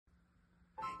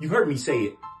You've heard me say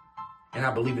it, and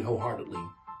I believe it wholeheartedly,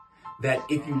 that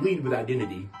if you lead with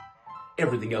identity,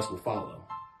 everything else will follow.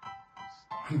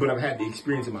 But I've had the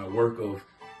experience in my work of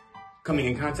coming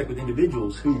in contact with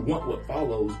individuals who want what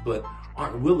follows, but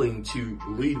aren't willing to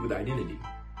lead with identity.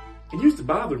 It used to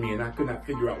bother me, and I could not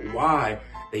figure out why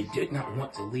they did not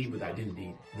want to lead with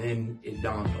identity. Then it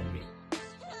dawned on me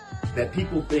that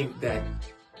people think that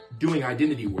doing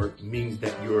identity work means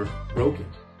that you're broken,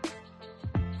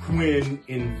 when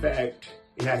in fact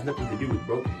it has nothing to do with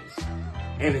brokenness,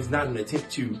 and it's not an attempt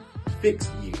to fix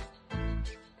you.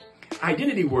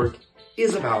 Identity work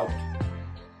is about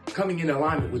coming in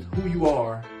alignment with who you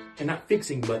are and not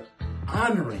fixing, but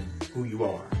honoring who you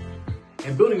are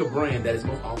and building a brand that is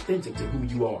most authentic to who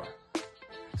you are.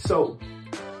 So,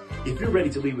 if you're ready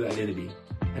to lead with identity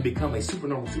and become a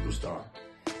supernormal superstar,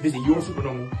 visit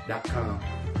yoursupernormal.com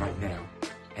right now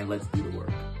and let's do the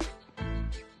work.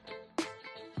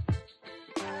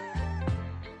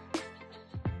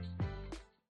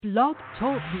 Blog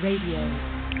Talk Radio.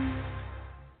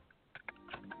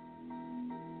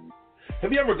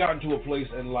 Have you ever gotten to a place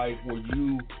in life where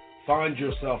you find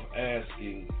yourself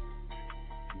asking,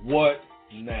 what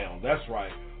now? That's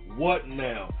right, what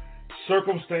now?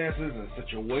 Circumstances and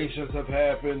situations have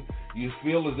happened. You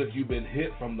feel as if you've been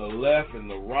hit from the left and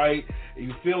the right.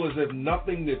 You feel as if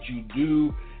nothing that you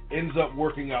do ends up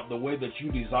working out the way that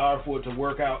you desire for it to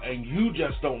work out, and you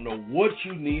just don't know what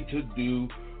you need to do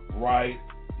right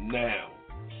now.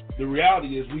 The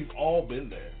reality is we've all been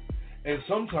there. And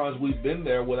sometimes we've been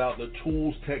there without the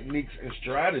tools, techniques, and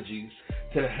strategies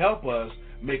to help us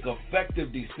make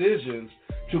effective decisions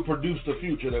to produce the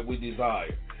future that we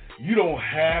desire. You don't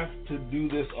have to do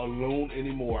this alone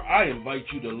anymore. I invite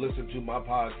you to listen to my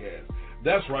podcast.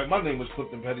 That's right, my name is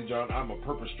Clifton Pettyjohn. I'm a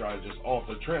purpose strategist,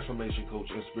 author, transformation coach,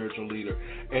 and spiritual leader.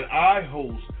 And I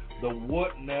host the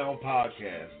What Now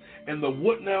podcast. And the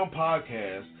What Now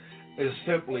podcast is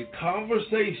simply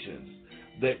conversations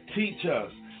that teach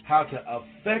us how to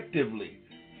effectively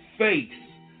face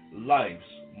life's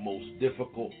most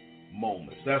difficult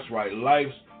moments. That's right,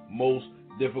 life's most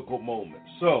difficult moments.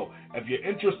 So, if you're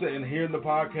interested in hearing the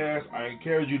podcast, I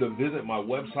encourage you to visit my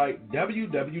website,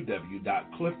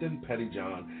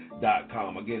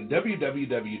 www.cliftonpettyjohn.com. Again,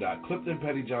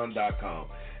 www.cliftonpettyjohn.com.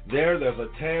 There's a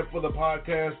tab for the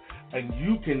podcast, and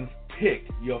you can pick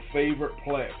your favorite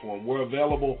platform. We're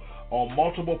available on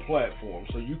multiple platforms,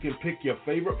 so you can pick your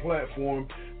favorite platform,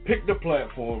 pick the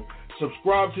platform,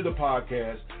 subscribe to the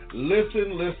podcast,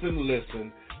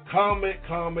 listen, comment,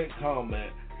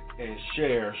 and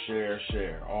share.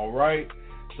 All right?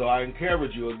 So I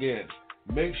encourage you again,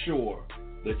 make sure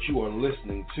that you are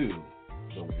listening to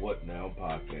the What Now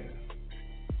podcast.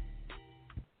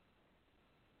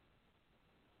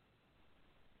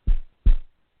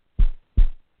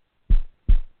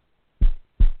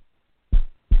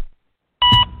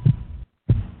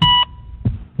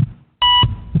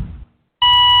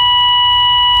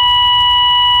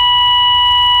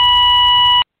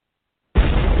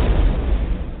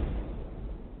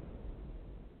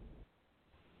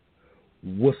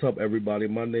 What's up, everybody?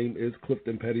 My name is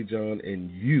Clifton Pettyjohn,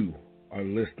 and you are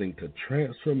listening to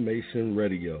Transformation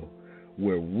Radio,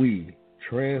 where we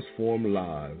transform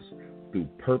lives through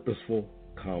purposeful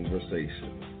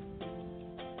conversations.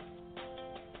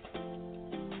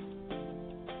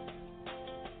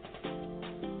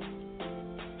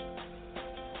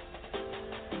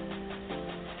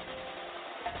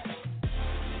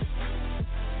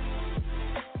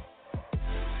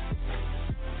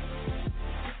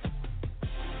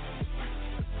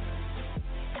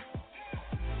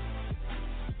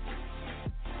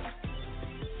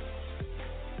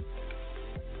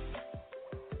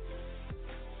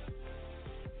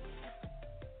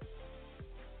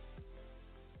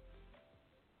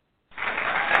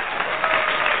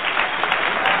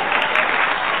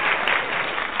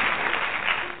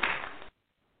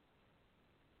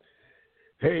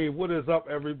 Hey, what is up,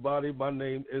 everybody? My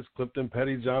name is Clifton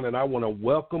Pettyjohn, and I want to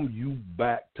welcome you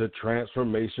back to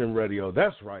Transformation Radio.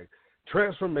 That's right,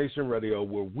 Transformation Radio,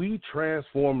 where we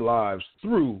transform lives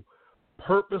through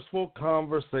purposeful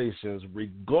conversations,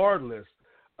 regardless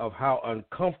of how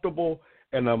uncomfortable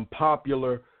and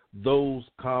unpopular those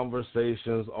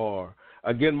conversations are.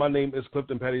 Again, my name is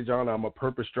Clifton Pettyjohn. I'm a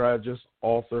purpose strategist,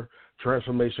 author,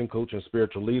 transformation coach, and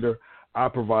spiritual leader. I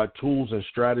provide tools and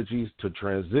strategies to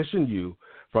transition you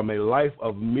from a life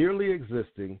of merely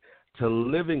existing to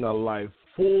living a life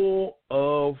full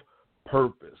of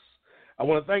purpose. I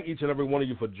want to thank each and every one of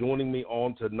you for joining me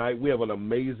on tonight. We have an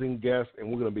amazing guest, and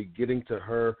we're going to be getting to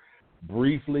her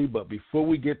briefly. But before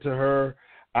we get to her,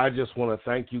 I just want to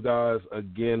thank you guys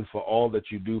again for all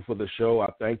that you do for the show. I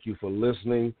thank you for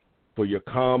listening, for your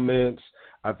comments.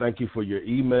 I thank you for your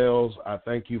emails. I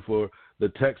thank you for the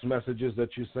text messages that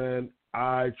you send.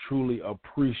 I truly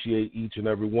appreciate each and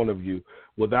every one of you.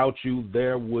 Without you,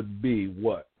 there would be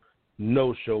what?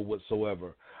 No show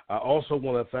whatsoever. I also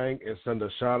want to thank and send a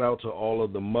shout out to all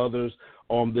of the mothers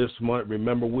on this month.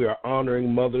 Remember, we are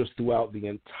honoring mothers throughout the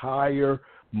entire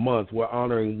month. We're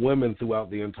honoring women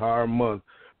throughout the entire month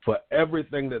for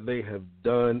everything that they have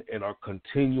done and are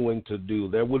continuing to do.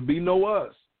 There would be no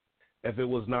us if it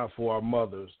was not for our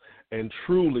mothers. And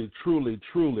truly, truly,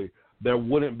 truly, there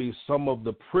wouldn't be some of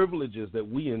the privileges that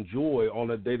we enjoy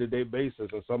on a day-to-day basis.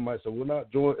 And some might say, we're not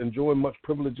enjoying much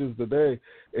privileges today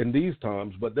in these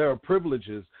times, but there are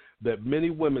privileges that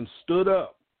many women stood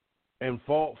up and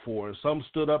fought for, and some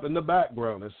stood up in the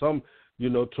background, and some,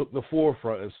 took the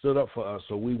forefront and stood up for us.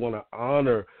 So we want to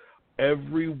honor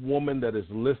every woman that is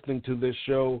listening to this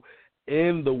show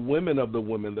and the women of the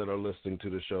women that are listening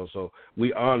to the show. So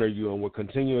we honor you, and we're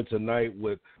continuing tonight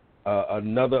with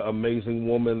another amazing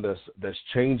woman that's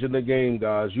changing the game,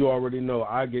 guys. You already know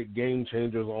I get game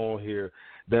changers on here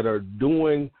that are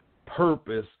doing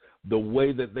purpose the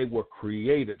way that they were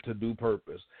created to do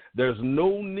purpose. There's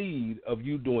no need of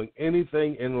you doing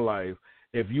anything in life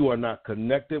if you are not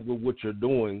connected with what you're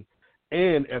doing,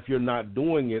 and if you're not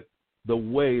doing it the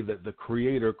way that the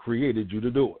Creator created you to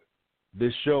do it.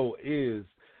 This show is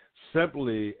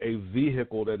simply a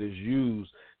vehicle that is used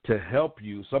to help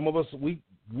you. Some of us, we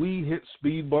hit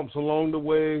speed bumps along the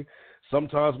way.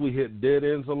 Sometimes we hit dead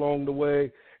ends along the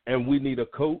way, and we need a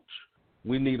coach.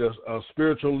 We need a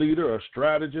spiritual leader, a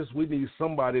strategist. We need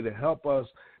somebody to help us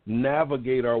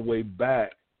navigate our way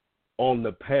back on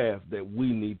the path that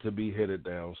we need to be headed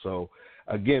down. So,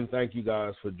 again, thank you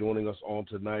guys for joining us on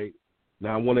tonight.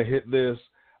 Now, I want to hit this.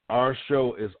 Our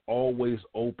show is always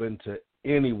open to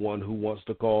anyone who wants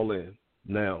to call in.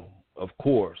 Now, of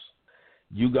course,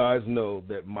 you guys know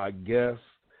that my guests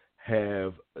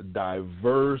have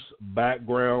diverse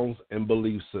backgrounds and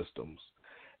belief systems.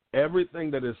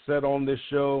 Everything that is said on this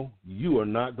show, you are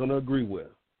not going to agree with,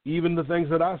 even the things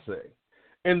that I say.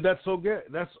 And that's okay.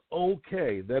 That's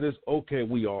okay. That is okay.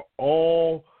 We are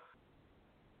all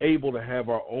able to have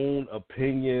our own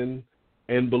opinion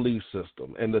and belief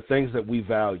system and the things that we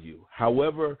value.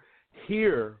 However,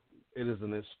 here it is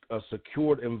a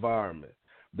secured environment.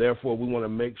 Therefore, we want to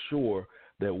make sure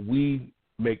that we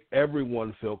make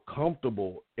everyone feel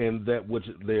comfortable in that which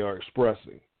they are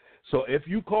expressing. So if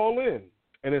you call in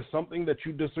and it's something that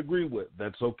you disagree with,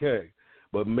 that's okay.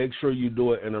 But make sure you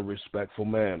do it in a respectful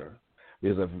manner.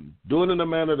 Because if you do it in a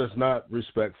manner that's not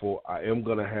respectful, I am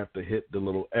going to have to hit the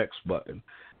little X button.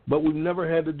 But we've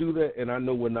never had to do that, and I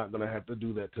know we're not going to have to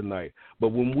do that tonight. But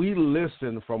when we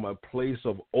listen from a place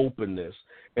of openness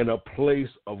and a place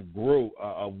of growth,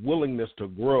 a willingness to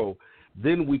grow,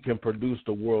 then we can produce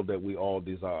the world that we all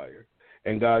desire.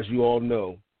 And, guys, you all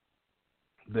know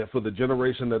that for the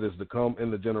generation that is to come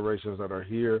and the generations that are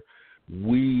here,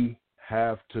 we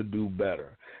have to do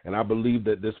better. And I believe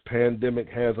that this pandemic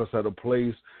has us at a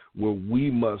place where we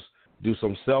must do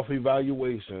some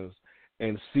self-evaluations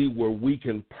and see where we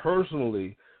can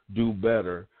personally do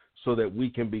better so that we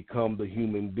can become the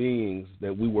human beings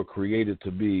that we were created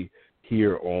to be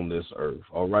here on this earth.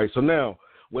 All right. So now,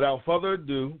 without further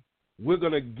ado, we're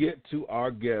going to get to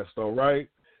our guest. All right.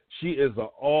 She is an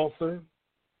author.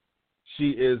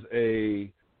 She is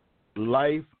a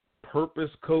life purpose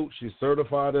coach. She's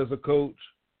certified as a coach.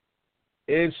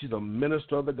 And she's a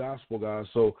minister of the gospel, guys.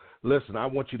 So listen, I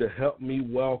want you to help me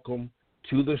welcome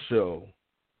to the show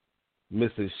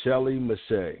Mrs. Shelley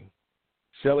Meche'tte.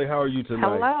 Shelley, how are you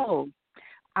tonight? Hello.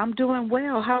 I'm doing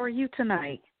well. How are you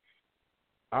tonight?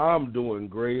 I'm doing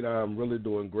great. I'm really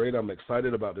doing great. I'm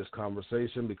excited about this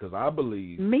conversation because I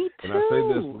believe. Me too.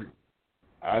 And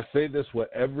I say this with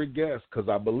every guest because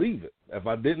I believe it. If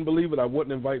I didn't believe it, I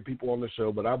wouldn't invite people on the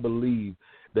show, but I believe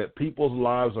that people's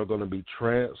lives are going to be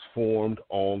transformed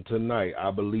on tonight.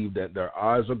 I believe that their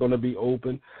eyes are going to be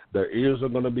open, their ears are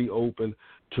going to be open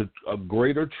to a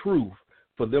greater truth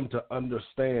for them to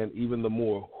understand even the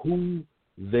more who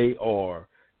they are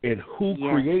and who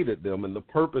created them and the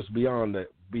purpose behind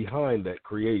that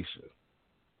creation.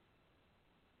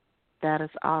 That is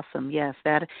awesome. Yes,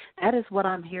 that is what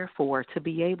I'm here for, to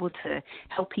be able to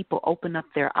help people open up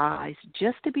their eyes,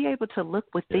 just to be able to look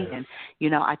within. Yes. You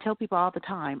know, I tell people all the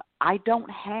time, I don't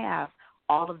have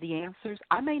all of the answers.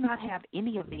 I may not have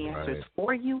any of the answers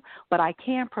for you, but I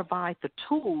can provide the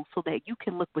tools so that you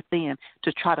can look within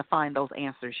to try to find those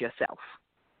answers yourself.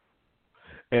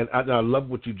 And I love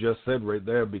what you just said right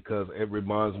there because it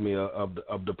reminds me of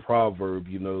the proverb,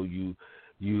 you know, you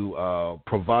you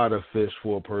provide a fish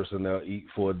for a person, they'll eat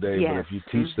for a day. Yes. But if you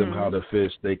teach them how to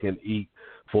fish, they can eat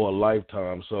for a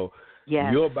lifetime. So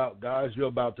you're about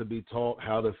to be taught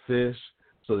how to fish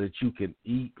so that you can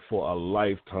eat for a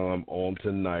lifetime on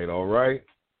tonight, all right?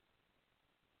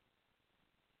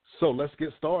 So let's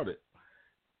get started.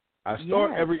 I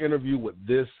start every interview with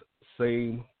this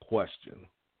same question.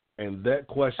 And that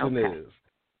question is,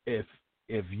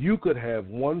 if you could have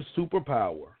one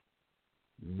superpower,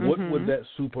 what would that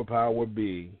superpower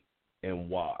be and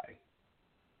why?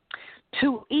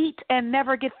 To eat and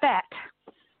never get fat.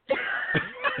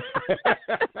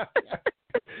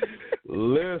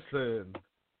 Listen,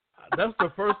 that's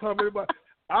the first time anybody.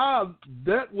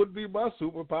 That would be my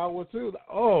superpower too.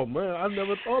 Oh man, I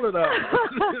never thought of that.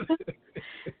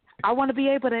 I want to be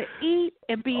able to eat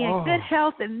and be in good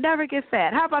health and never get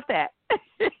fat. How about that?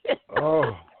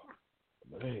 Oh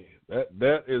man,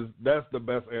 that's the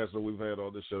best answer we've had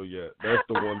on the show yet. That's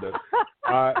the one that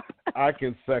I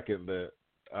can second that.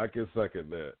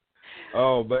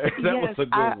 Oh, but that was a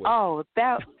good one. Oh,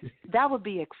 that would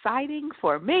be exciting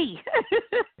for me.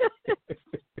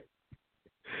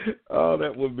 Oh,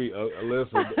 that would be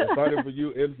listen, exciting for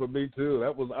you and for me too.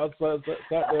 That was outside. Sat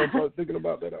there and started thinking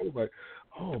about that. I was like,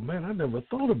 oh man, I never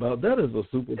thought about that as a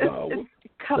superpower.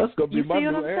 That's gonna be my new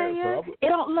answer. It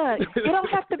don't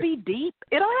have to be deep.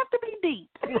 It don't have to be deep.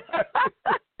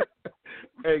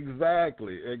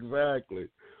 Exactly.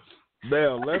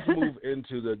 Now let's move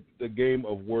into the game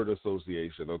of word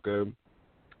association. Okay.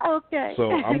 Okay.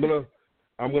 So I'm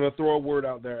gonna throw a word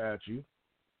out there at you,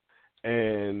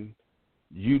 and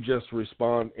you just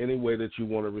respond any way that you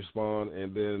want to respond,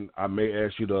 and then I may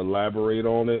ask you to elaborate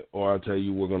on it, or I'll tell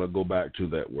you we're going to go back to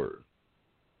that word.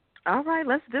 All right,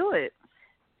 let's do it.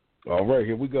 All right,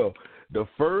 here we go. The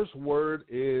first word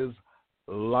is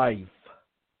life.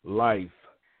 Life.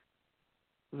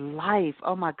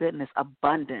 Oh, my goodness.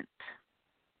 Abundant.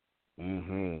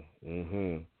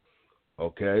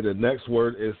 Okay, the next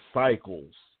word is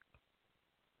cycles.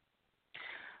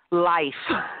 Life.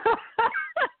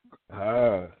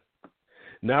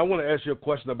 Now I want to ask you a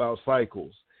question about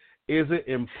cycles. Is it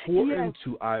important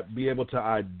to be able to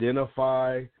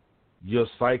identify your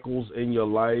cycles in your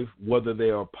life, whether they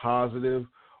are positive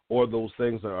or those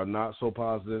things that are not so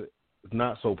positive?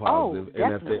 Oh, and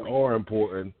if they are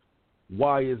important,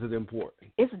 why is it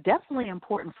important? It's definitely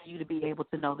important for you to be able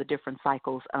to know the different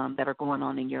cycles that are going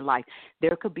on in your life.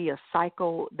 There could be a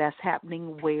cycle that's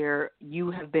happening where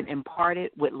you have been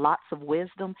imparted with lots of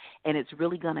wisdom, and it's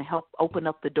really going to help open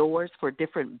up the doors for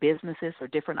different businesses or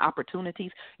different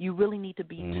opportunities. You really need to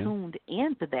be tuned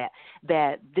into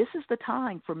that this is the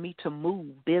time for me to move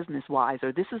business-wise,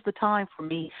 or this is the time for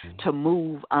me to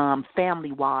move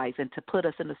family-wise and to put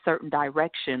us in a certain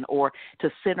direction or to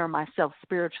center myself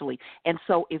spiritually. And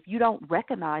so if you don't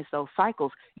recognize those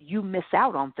cycles, you miss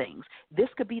out on things. This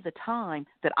could be the time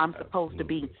that I'm supposed to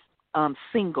be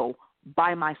single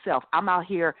by myself. I'm out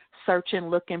here searching,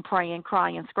 looking, praying,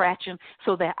 crying, scratching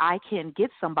so that I can get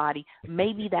somebody.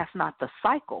 Maybe that's not the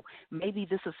cycle. Maybe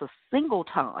this is a single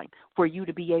time for you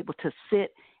to be able to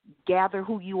sit, gather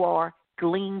who you are,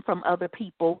 glean from other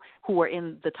people who are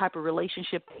in the type of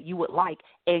relationship that you would like,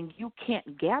 and you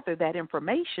can't gather that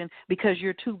information because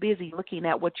you're too busy looking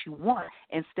at what you want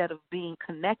instead of being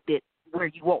connected where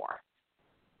you are.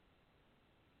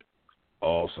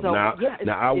 Awesome. So, now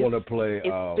I want to play.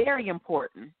 It's very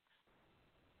important.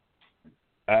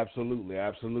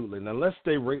 Absolutely. Now let's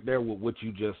stay right there with what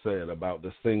you just said about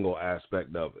the single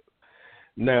aspect of it.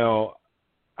 Now,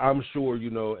 I'm sure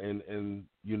and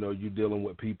you're dealing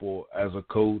with people as a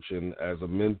coach and as a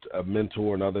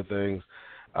mentor and other things.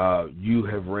 You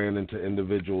have ran into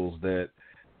individuals that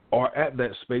are at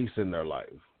that space in their life,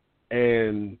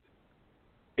 and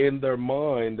in their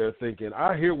mind they're thinking,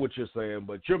 I hear what you're saying,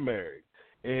 but you're married,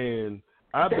 and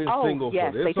I've been single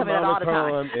for this amount of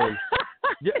time, and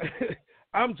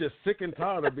I'm just sick and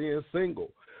tired of being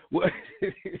single. What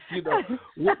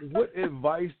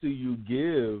advice do you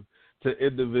give to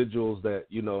individuals that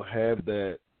have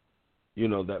that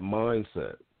that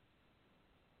mindset?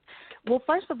 Well,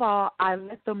 first of all, I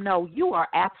let them know you are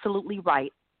absolutely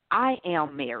right. I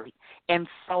am married, and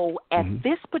so at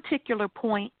this particular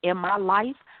point in my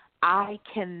life, I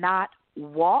cannot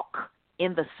walk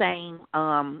in the same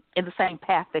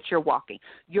path that you're walking.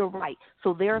 You're right.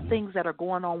 So there are things that are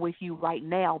going on with you right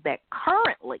now that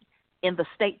currently, in the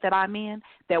state that I'm in,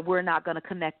 that we're not going to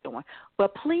connect on.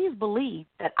 But please believe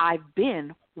that I've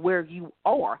been where you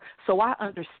are. So I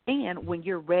understand when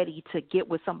you're ready to get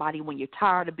with somebody, when you're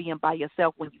tired of being by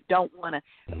yourself, when you don't want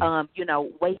to,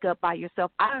 wake up by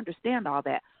yourself. I understand all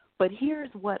that. But here's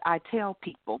what I tell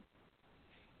people.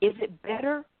 is it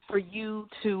better for you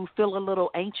to feel a little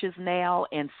anxious now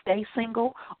and stay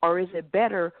single, or is it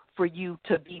better for you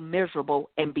to be miserable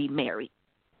and be married?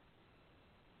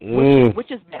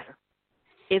 Which is better?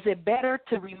 Is it better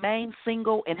to remain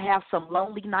single and have some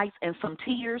lonely nights and some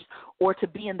tears, or to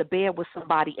be in the bed with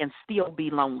somebody and still be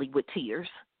lonely with tears?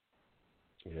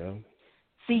 Yeah.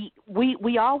 See,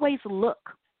 we always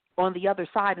look on the other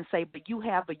side and say, but you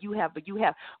have, but you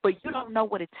don't know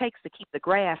what it takes to keep the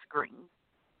grass green.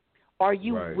 Are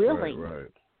you willing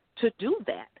to do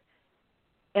that?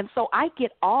 And so I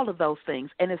get all of those things,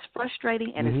 and it's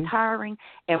frustrating and it's tiring.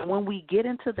 And when we get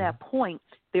into that point,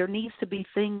 there needs to be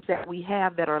things that we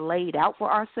have that are laid out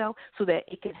for ourselves so that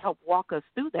it can help walk us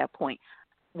through that point.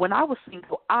 When I was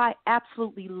single, I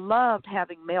absolutely loved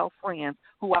having male friends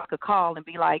who I could call and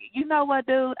be like, you know what,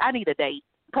 dude, I need a date.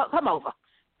 Come over.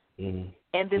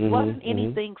 And this wasn't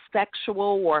anything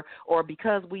sexual or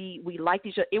because we liked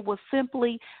each other. It was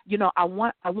simply, I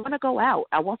want to go out.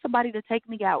 I want somebody to take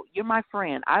me out. You're my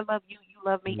friend. I love you. You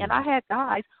love me. And I had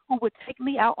guys who would take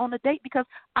me out on a date because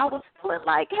I was feeling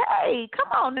like, hey,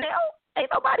 come on now. Ain't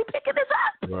nobody picking this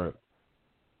up.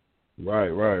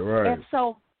 Right. And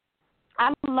so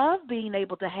I love being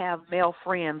able to have male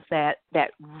friends that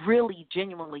really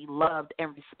genuinely loved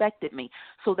and respected me,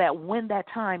 so that when that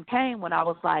time came when I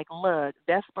was like, look,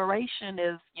 desperation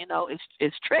is,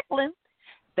 is trickling,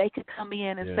 they could come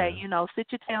in and say, sit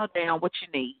your tail down, what you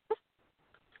need.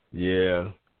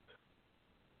 Yeah.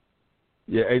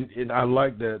 Yeah, and I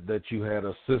like that you had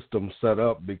a system set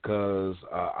up, because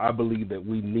I believe that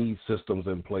we need systems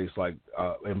in place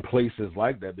in places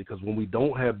like that, because when we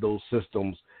don't have those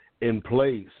systems in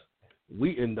place,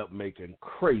 we end up making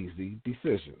crazy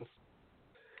decisions.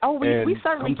 Oh, we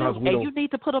certainly do, and you need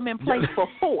to put them in place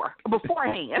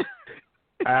beforehand.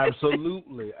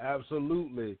 Absolutely. And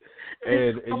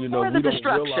we don't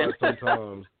realize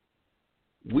sometimes,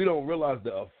 we don't realize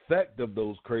the effect of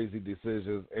those crazy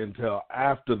decisions until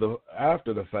after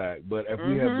the fact. But if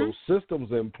we have those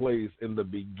systems in place in the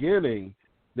beginning,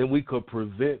 then we could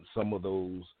prevent some of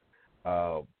those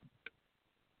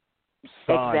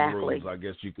side roads, I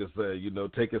guess you could say,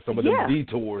 taking some of the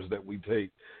detours that we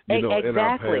take, in our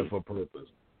path for purpose.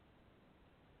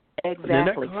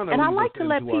 Exactly. And I like to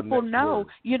let people know,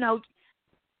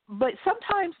 but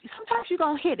sometimes you're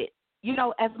going to hit it.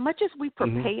 As much as we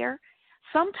prepare,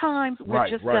 sometimes we're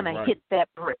just going to hit that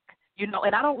brick.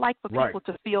 And I don't like for people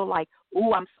to feel like,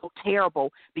 oh, I'm so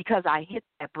terrible because I hit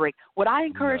that brick. What I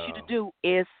encourage you to do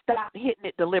is stop hitting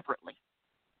it deliberately.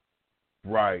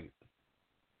 Right.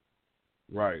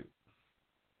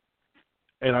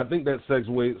 And I think that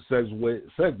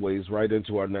segues right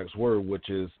into our next word, which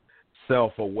is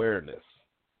self-awareness.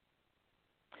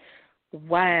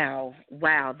 Wow,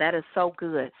 that is so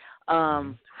good.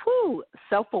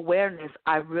 Self-awareness,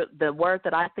 the word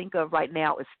that I think of right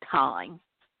now is time.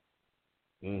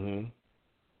 And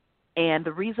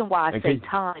the reason why I say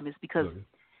time is because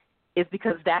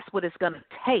that's what it's going to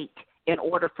take in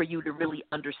order for you to really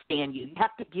understand you. You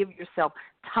have to give yourself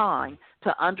time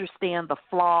to understand the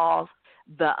flaws,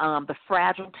 the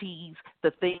fragilities,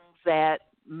 the things that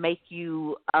make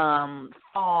you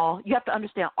fall. You have to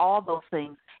understand all those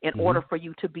things in order for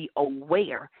you to be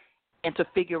aware and to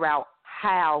figure out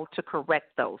how to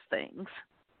correct those things.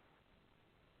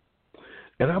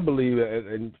 And I believe,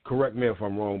 and correct me if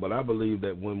I'm wrong, but I believe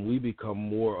that when we become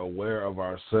more aware of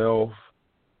ourselves,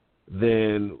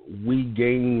 then we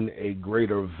gain a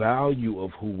greater value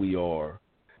of who we are.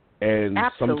 And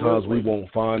sometimes we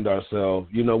won't find ourselves,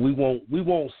 we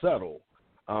won't settle.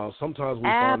 Sometimes we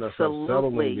find ourselves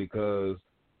settling because,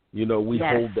 we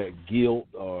hold that guilt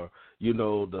or,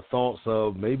 the thoughts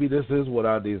of maybe this is what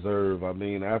I deserve. I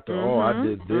mean, after all, I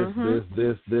did this,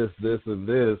 and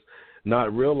this,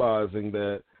 not realizing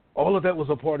that all of that was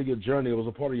a part of your journey. It was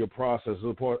a part of your process.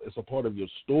 It's a part of your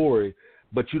story.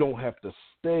 But you don't have to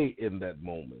stay in that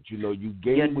moment. You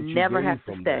gain what you never gain have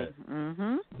to from stay.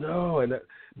 that. No, and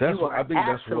that's what I think.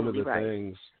 That's one of the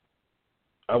things.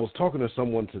 I was talking to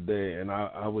someone today, and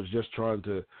I was just trying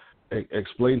to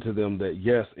explain to them that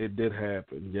yes, it did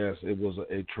happen. Yes, it was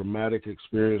a traumatic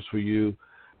experience for you,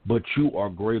 but you are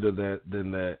greater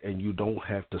than that, and you don't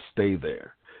have to stay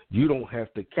there. You don't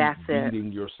have to keep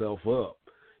beating yourself up.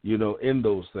 In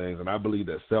those things. And I believe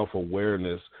that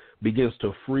self-awareness begins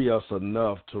to free us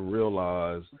enough to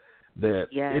realize that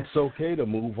it's okay to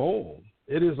move on.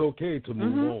 It is okay to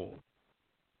move on.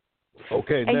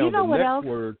 Okay, and now the next else?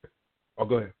 word. Oh,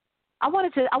 go ahead. I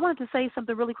wanted to say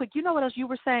something really quick. You know what else you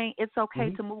were saying? It's okay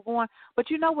to move on.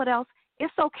 But you know what else?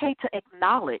 It's okay to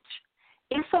acknowledge.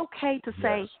 It's okay to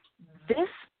say, this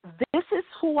this is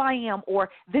who I am, or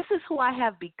this is who I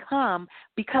have become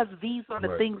because these are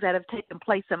the things that have taken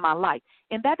place in my life.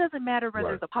 And that doesn't matter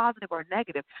whether it's a positive or a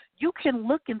negative. You can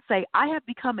look and say, I have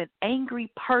become an angry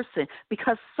person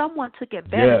because someone took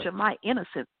advantage of my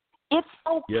innocence. It's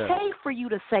okay for you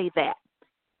to say that.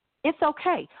 It's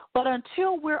okay. But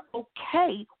until we're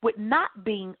okay with not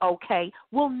being okay,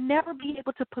 we'll never be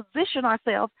able to position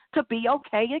ourselves to be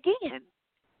okay again.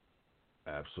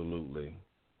 Absolutely.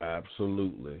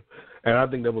 Absolutely. And I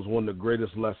think that was one of the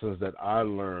greatest lessons that I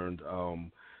learned. I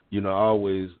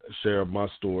always share my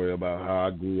story about how I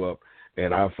grew up,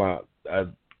 and I found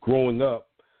growing up,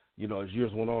 as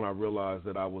years went on, I realized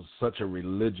that I was such a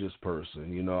religious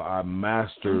person. I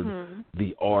mastered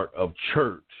the art of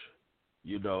church,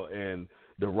 and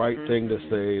the right thing to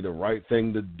say, the right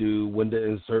thing to do, when to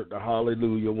insert the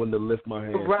hallelujah, when to lift my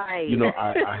hand. Right.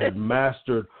 I had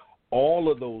mastered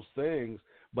all of those things,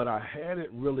 but I hadn't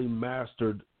really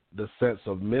mastered the sense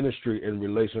of ministry in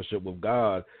relationship with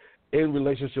God, in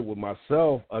relationship with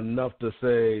myself, enough to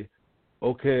say,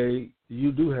 okay,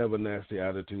 you do have a nasty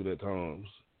attitude at times.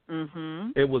 Mm-hmm.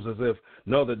 It was as if,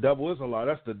 no, the devil is a lie.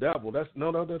 That's the devil. That's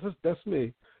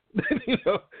me.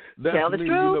 That's Tell the me,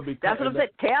 truth. That's what I'm saying.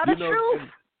 Tell the truth.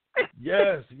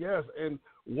 Yes. And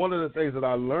one of the things that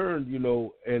I learned,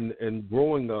 in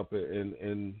growing up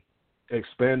and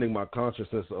expanding my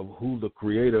consciousness of who the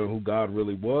Creator and who God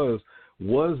really was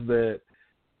that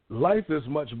life is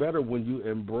much better when you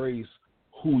embrace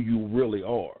who you really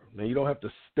are. Now, you don't have to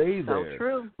stay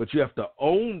there, but you have to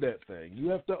own that thing. You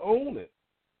have to own it,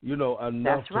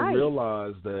 enough to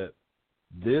realize that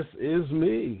this is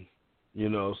me,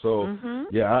 So,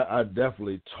 I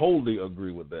definitely totally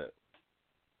agree with that.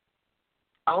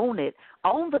 Own it.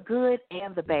 Own the good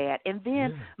and the bad. And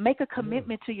then make a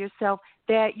commitment to yourself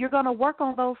that you're going to work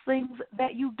on those things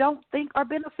that you don't think are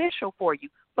beneficial for you.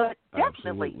 But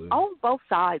definitely own both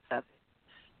sides of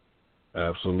it.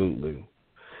 Absolutely.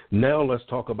 Now let's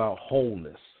talk about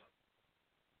wholeness.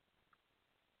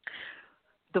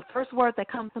 The first word that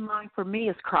comes to mind for me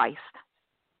is Christ.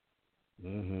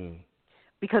 Mm-hmm.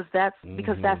 Because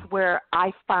that's where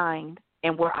I find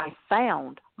and where I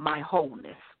found my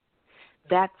wholeness.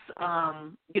 That's,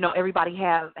 everybody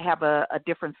have a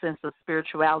different sense of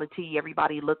spirituality.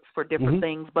 Everybody looks for different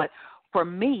things. But for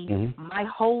me, my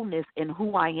wholeness in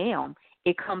who I am,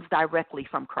 it comes directly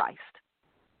from Christ.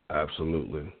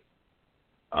 Absolutely.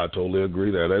 I totally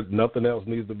agree that nothing else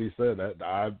needs to be said.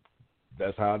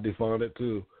 That's how I define it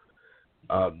too.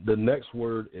 The next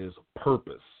word is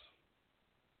purpose.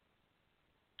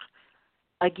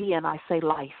 Again, I say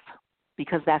life,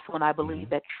 because that's when I believe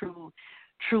that true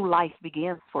life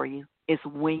begins for you. It's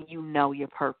when you know your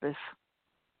purpose.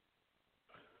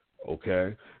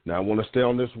 Okay. Now, I want to stay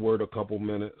on this word a couple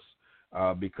minutes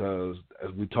because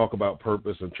as we talk about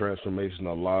purpose and transformation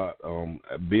a lot,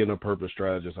 being a purpose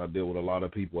strategist, I deal with a lot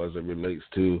of people as it relates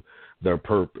to their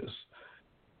purpose.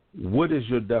 What is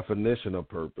your definition of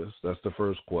purpose? That's the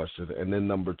first question. And then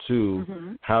number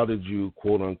two, how did you,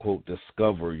 quote unquote,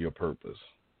 discover your purpose?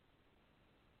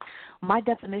 My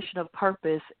definition of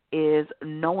purpose is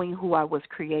knowing who I was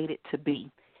created to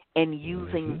be and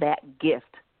using that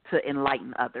gift to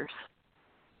enlighten others.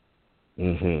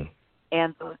 And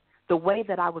the way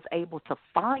that I was able to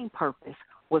find purpose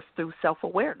was through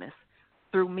self-awareness,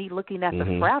 through me looking at the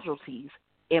fragilities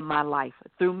in my life,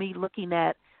 through me looking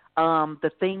at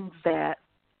the things that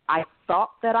I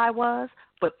thought that I was,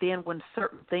 but then when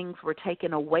certain things were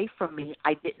taken away from me,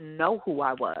 I didn't know who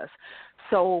I was.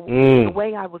 So the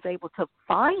way I was able to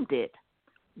find it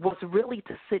was really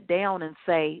to sit down and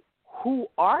say, who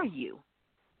are you?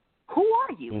 Who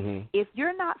are you? If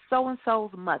you're not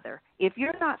so-and-so's mother, if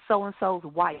you're not so-and-so's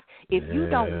wife, if you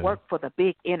don't work for the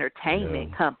big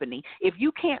entertainment company, if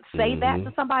you can't say that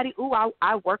to somebody, ooh,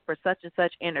 I work for such and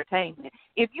such entertainment.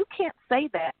 If you can't say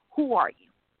that, who are you?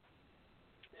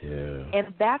 Yeah.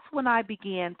 And that's when I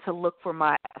began to look for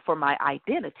my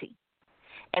identity.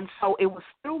 And so it was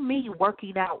through me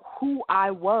working out who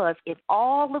I was. If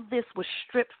all of this was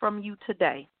stripped from you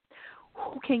today,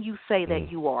 who can you say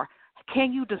that you are?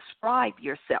 Can you describe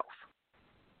yourself?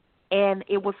 And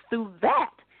it was through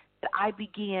that I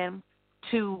began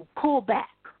to pull back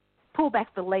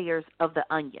the layers of the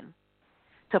onion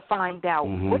to find out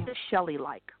what is Shelley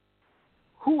like?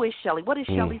 Who is Shelley? What is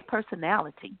Shelley's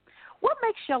personality? What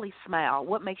makes Shelley smile?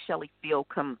 What makes Shelley feel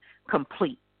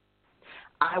complete?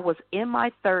 I was in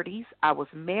my 30s. I was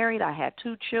married. I had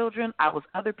 2 children. I was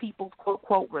other people's, quote,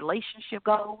 quote, relationship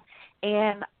goals.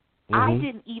 And I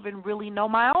didn't even really know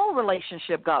my own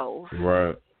relationship goals.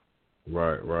 Right.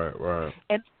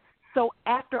 And so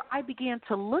after I began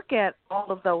to look at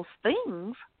all of those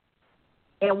things,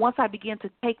 And once I began to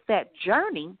take that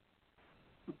journey,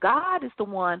 God is the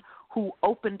one who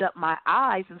opened up my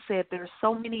eyes and said there's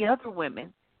so many other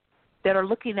women that are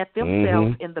looking at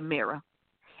themselves in the mirror,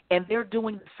 and they're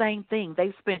doing the same thing.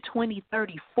 They've spent 20,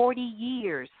 30, 40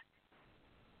 years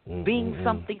being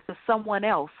something to someone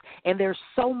else, and there's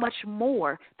so much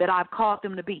more that I've called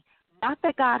them to be. Not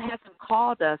that God hasn't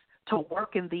called us to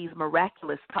work in these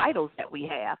miraculous titles that we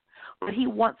have, but he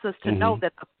wants us to know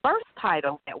that the first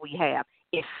title that we have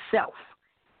is self,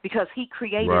 because he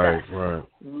created us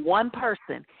one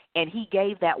person, and he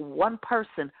gave that one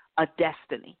person a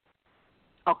destiny,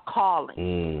 a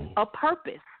calling, a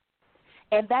purpose.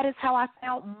 And that is how I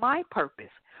found my purpose,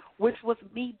 which was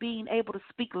me being able to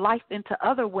speak life into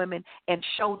other women and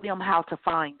show them how to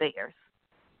find theirs.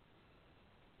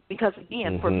 Because,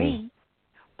 again, for me,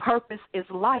 purpose is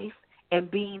life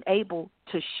and being able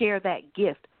to share that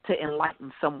gift to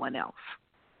enlighten someone else.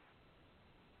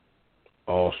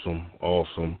 Awesome,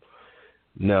 awesome.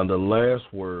 Now, the last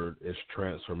word is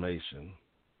transformation.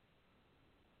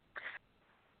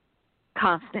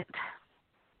 Constant,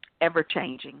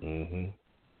 ever-changing.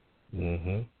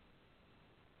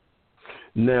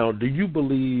 Now, do you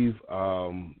believe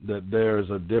that there's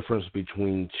a difference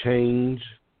between change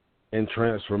and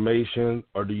transformation,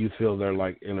 or do you feel they're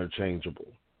like interchangeable?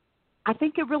 I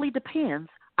think it really depends.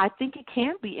 I think it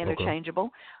can be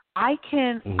interchangeable. I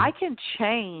can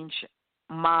change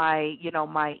my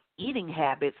eating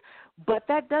habits, but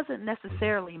that doesn't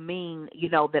necessarily mean,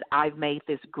 that I've made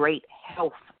this great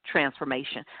health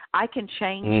transformation. I can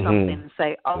change something and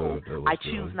say, I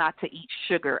choose not to eat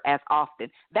sugar as often.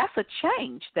 That's a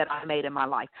change that I made in my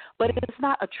life, but it's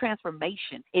not a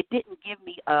transformation. It didn't give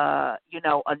me a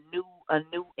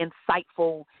new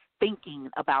insightful thinking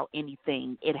about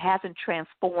anything. It hasn't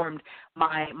transformed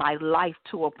my life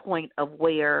to a point of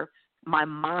where my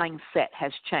mindset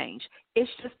has changed.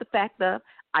 It's just the fact that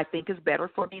I think it's better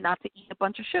for me not to eat a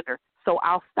bunch of sugar, so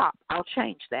I'll stop. I'll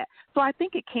change that. So I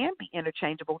think it can be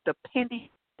interchangeable depending on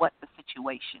what the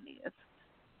situation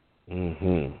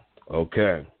is.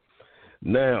 Okay.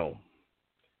 Now,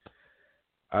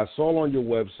 I saw on your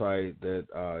website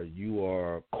that you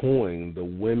are coining the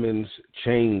women's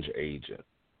change agent.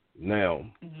 Now,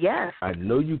 yes, I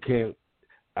know you can't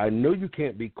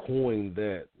be coining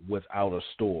that without a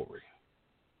story.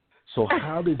 So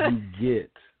how did you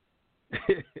get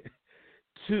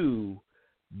to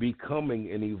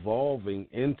becoming and evolving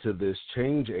into this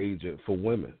change agent for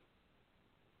women?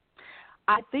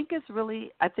 I think it's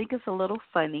a little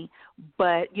funny,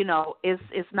 but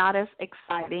it's not as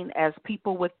exciting as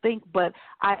people would think. But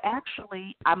I'm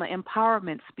an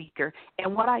empowerment speaker,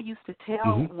 and what I used to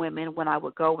tell women when I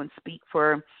would go and speak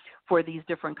for these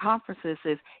different conferences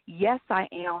is, yes, I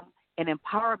am an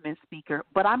empowerment speaker,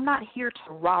 but I'm not here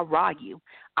to rah-rah you.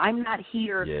 I'm not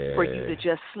here for you to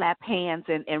just slap hands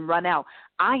and run out.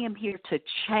 I am here to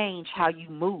change how you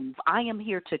move. I am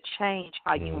here to change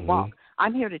how you walk.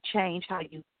 I'm here to change how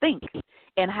you think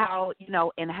and how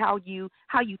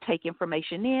you take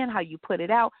information in, how you put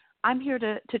it out. I'm here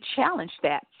to challenge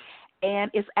that.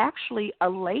 And it's actually a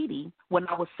lady, when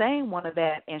I was saying one of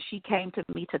that, and she came to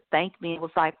me to thank me and was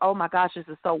like, oh, my gosh, this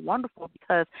is so wonderful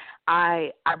because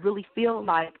I really feel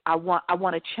like I want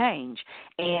to change.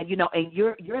 And, and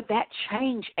you're that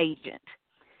change agent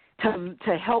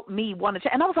to help me want to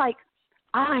change. And I was like,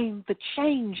 I'm the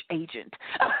change agent.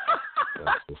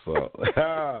 That's what's up.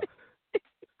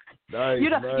 Nice,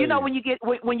 nice.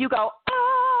 when you go,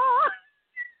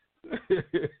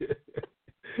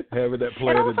 having that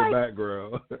playing in the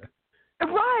background.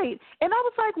 Right. And I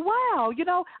was like, wow,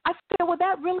 I said, well,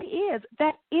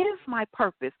 that is my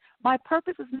purpose. My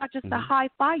purpose is not just to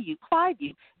high-five you.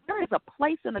 There is a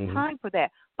place and a time for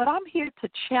that. But I'm here to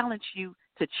challenge you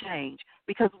to change,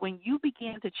 because when you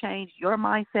begin to change your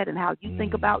mindset and how you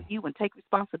think about you and take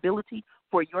responsibility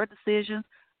for your decisions,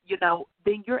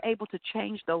 then you're able to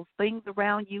change those things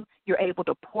around you. You're able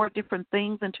to pour different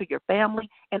things into your family,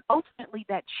 and ultimately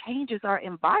that changes our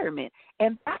environment,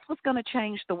 and that's what's going to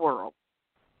change the world.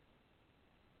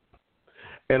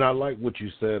 And I like what you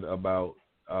said about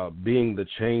being the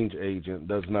change agent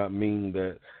does not mean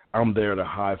that I'm there to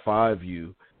high-five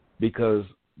you, because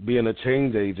being a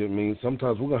change agent means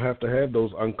sometimes we're going to have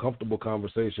those uncomfortable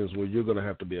conversations where you're going to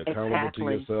have to be accountable to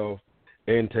yourself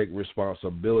and take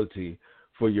responsibility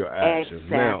for your actions.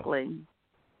 Exactly. Now,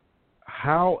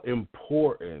 how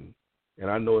important, and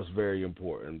I know it's very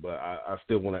important, but I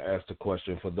still want to ask the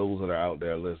question for those that are out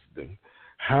there listening,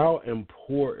 how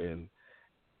important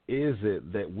is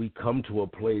it that we come to a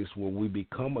place where we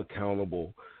become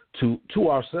accountable to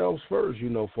ourselves first,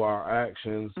 for our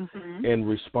actions Mm-hmm. and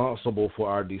responsible for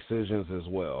our decisions as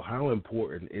well. How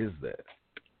important is that?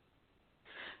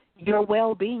 Your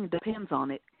well-being depends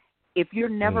on it. If you're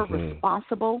never Mm-hmm.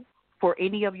 responsible for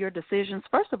any of your decisions,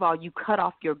 first of all, you cut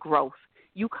off your growth.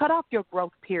 You cut off your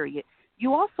growth, period.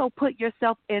 You also put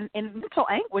yourself in mental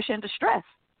anguish and distress.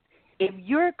 If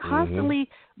you're constantly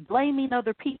blaming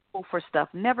other people for stuff,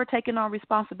 never taking on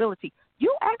responsibility,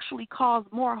 you actually cause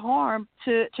more harm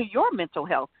to your mental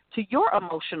health, to your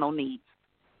emotional needs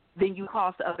than you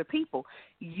cause to other people.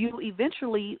 You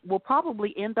eventually will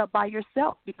probably end up by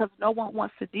yourself because no one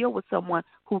wants to deal with someone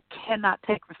who cannot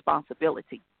take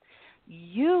responsibility.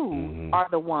 You are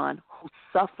the one who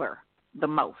suffer the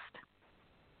most.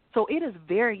 So it is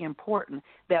very important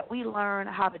that we learn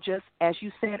how to just, as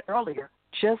you said earlier,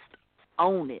 just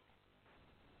own it.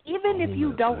 Even if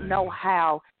you don't know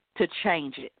how to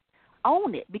change it,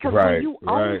 own it. Because when you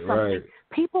own something,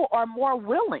 people are more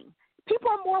willing. People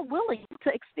are more willing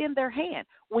to extend their hand.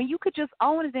 When you could just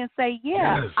own it and say,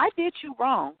 yeah, I did you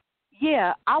wrong.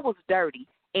 Yeah, I was dirty,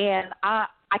 and I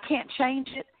can't change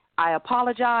it. I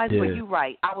apologize, but you're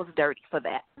right. I was dirty for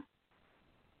that.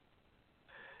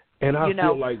 And I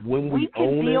feel like when we can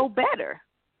own deal it, better.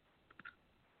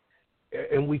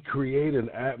 And we create an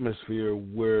atmosphere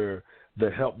where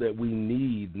the help that we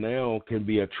need now can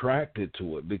be attracted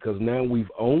to it because now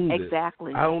we've owned it.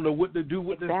 Exactly. I don't know what to do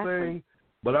with this thing,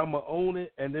 but I'm going to own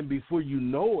it. And then before you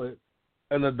know it,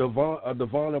 and a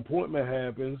divine appointment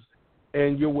happens,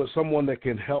 and you're with someone that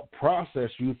can help process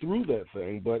you through that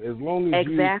thing. But as long as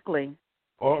you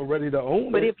are ready to own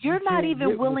it. But if you're not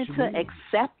even willing to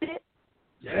accept it,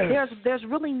 there's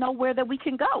really nowhere that we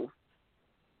can go.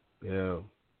 Yeah.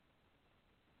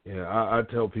 Yeah, I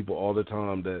tell people all the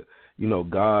time that,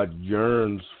 God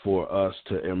yearns for us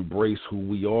to embrace who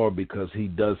we are because he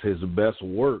does his best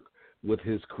work with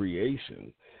his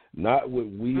creation, not what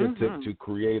we attempt to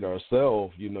create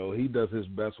ourselves. He does his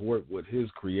best work with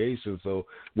his creation. So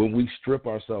when we strip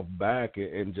ourselves back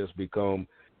and just become,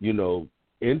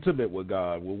 intimate with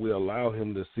God, when we allow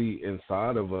him to see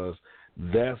inside of us,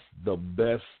 that's the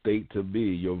best state to be.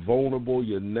 You're vulnerable,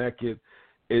 you're naked.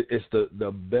 It's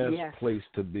the best place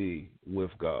to be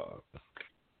with God.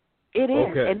 It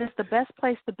is, and it's the best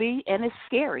place to be, and it's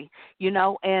scary,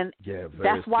 and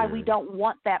that's why we don't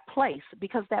want that place,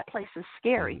 because that place is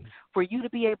scary. For you to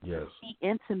be able to see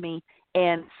into me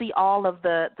and see all of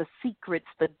the secrets,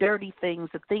 the dirty things,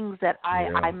 the things that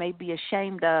I may be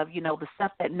ashamed of, the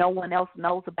stuff that no one else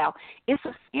knows about, it's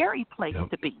a scary place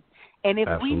to be. And if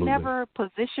we never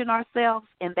position ourselves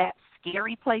in that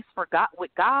scary place with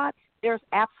God, there's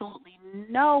absolutely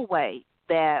no way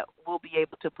that we'll be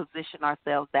able to position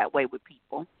ourselves that way with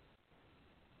people.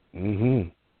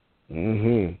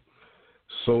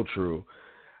 So true.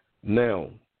 Now,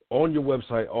 on your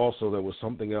website also, there was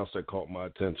something else that caught my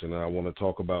attention, and I want to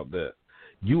talk about that.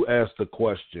 You asked the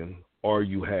question, are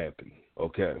you happy?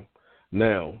 Okay.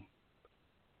 Now,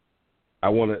 I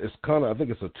think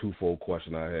it's a twofold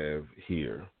question I have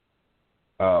here.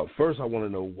 First, I want to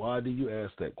know, why do you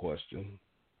ask that question?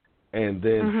 And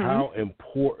then how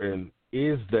important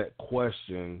is that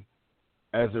question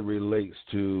as it relates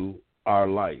to our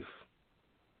life?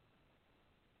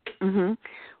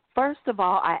 First of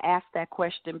all, I ask that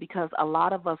question because a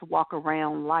lot of us walk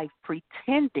around life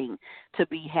pretending to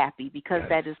be happy because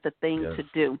that is the thing to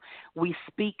do. We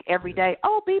speak every day,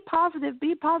 be positive,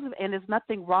 and there's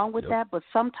nothing wrong with that, but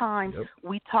sometimes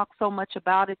we talk so much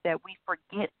about it that we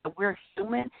forget that we're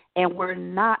human and we're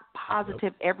not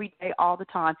positive every day all the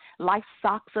time. Life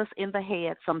socks us in the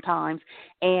head sometimes,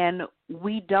 and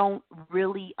we don't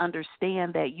really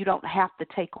understand that you don't have to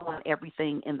take on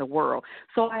everything in the world.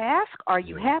 So I ask, are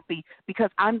you happy? Because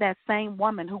I'm that same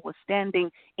woman who was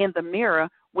standing in the mirror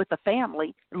with a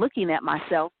family looking at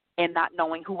myself and not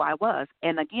knowing who I was.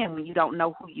 And again, when you don't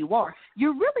know who you are,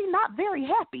 you're really not very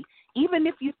happy, even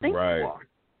if you think you are.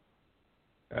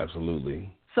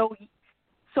 Absolutely. So,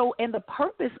 and the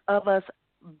purpose of us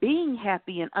being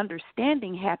happy and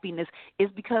understanding happiness is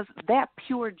because that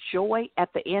pure joy at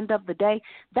the end of the day,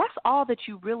 that's all that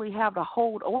you really have to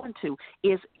hold on to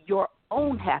is your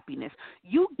own happiness.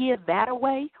 You give that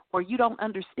away or you don't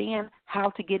understand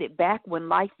how to get it back when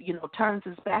life, turns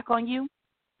its back on you,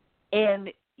 and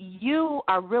you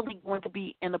are really going to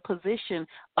be in a position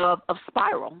of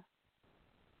spiral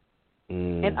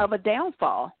and of a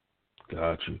downfall.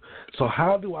 Got you. So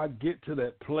how do I get to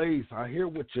that place? I hear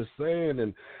what you're saying,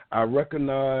 and I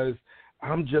recognize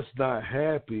I'm just not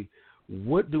happy.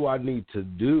 What do I need to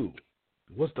do?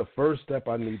 What's the first step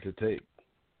I need to take?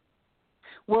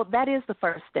 Well, that is the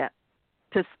first step,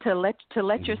 to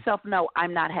let yourself know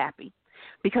I'm not happy.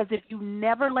 Because if you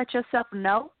never let yourself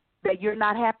know that you're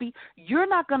not happy, you're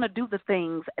not going to do the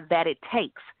things that it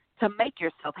takes to make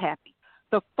yourself happy.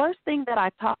 The first thing that I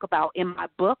talk about in my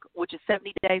book, which is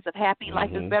 70 Days of Happy,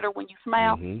 Life is Better When You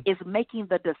Smile, is making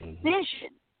the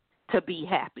decision to be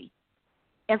happy.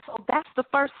 And so that's the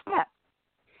first step.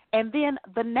 And then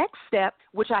the next step,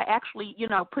 which I actually,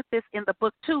 put this in the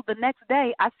book too, the next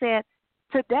day I said,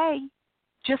 today,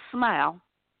 just smile.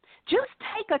 Just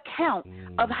take account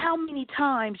of how many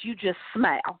times you just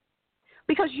smile.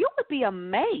 Because you would be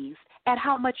amazed at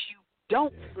how much you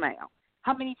don't smile.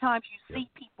 How many times you see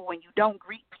people and you don't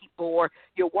greet people, or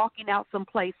you're walking out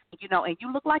someplace, and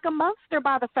you look like a monster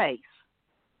by the face.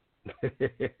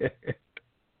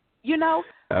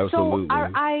 Absolutely. So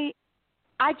I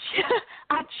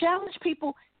challenge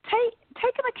people, take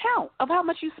an account of how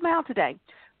much you smile today.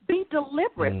 Be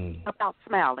deliberate about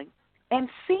smiling, and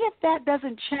see if that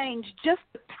doesn't change just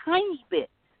a tiny bit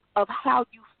of how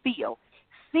you feel.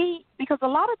 See, because a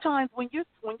lot of times when you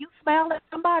smile at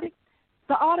somebody,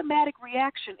 the automatic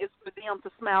reaction is for them to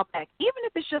smile back, even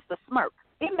if it's just a smirk.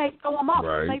 It may throw them off.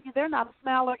 Right. Maybe they're not a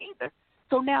smiler either.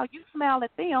 So now you smile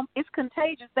at them. It's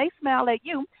contagious. They smile at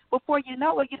you. Before you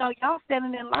know it, y'all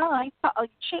standing in line,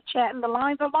 chit-chatting. The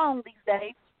lines are long these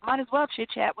days. Might as well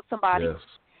chit-chat with somebody. Yes.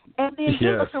 And then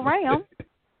you look around.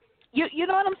 You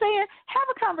know what I'm saying? Have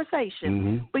a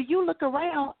conversation. But you look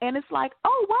around, and it's like,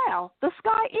 oh, wow, the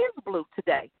sky is blue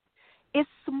today. It's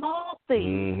small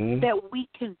things that we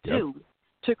can do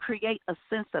to create a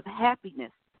sense of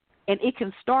happiness. And it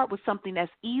can start with something as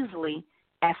easily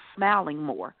as smiling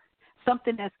more,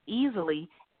 something as easily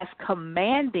as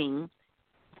commanding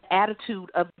the attitude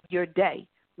of your day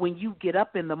when you get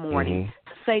up in the morning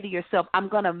to say to yourself, I'm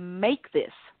going to make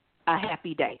this a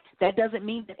happy day. That doesn't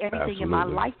mean that everything in my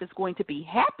life is going to be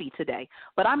happy today,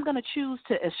 but I'm going to choose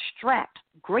to extract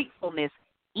gratefulness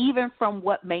even from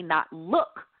what may not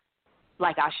look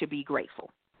like I should be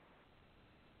grateful.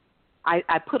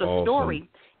 I put a story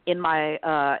in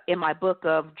my book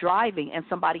of driving, and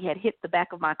somebody had hit the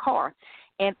back of my car,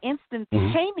 and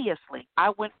instantaneously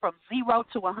I went from 0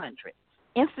 to 100.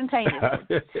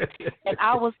 Instantaneously.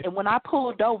 And when I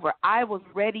pulled over, I was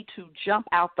ready to jump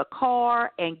out the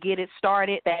car and get it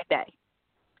started that day.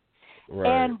 Right.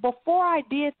 And before I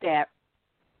did that,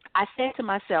 I said to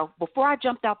myself, before I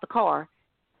jumped out the car,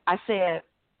 I said,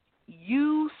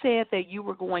 you said that you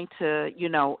were going to,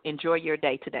 enjoy your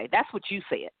day today. That's what you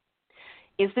said.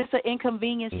 Is this an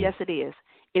inconvenience? Yes, it is.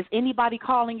 Is anybody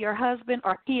calling your husband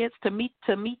or kids to meet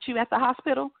you at the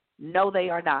hospital? No, they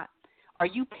are not. Are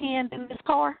you pinned in this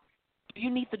car? Do you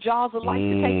need the jaws of life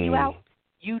to take you out?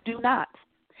 You do not.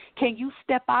 Can you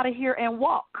step out of here and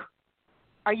walk?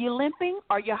 Are you limping?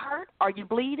 Are you hurt? Are you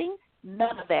bleeding?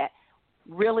 None of that.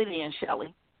 Reel it in,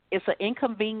 Shelley. It's an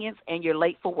inconvenience and you're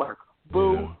late for work.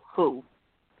 Boo-hoo.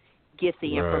 Get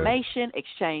the information,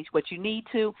 exchange what you need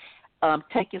to,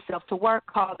 take yourself to work,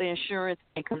 call the insurance,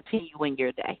 and continue in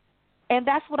your day. And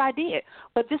that's what I did.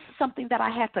 But this is something that I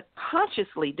had to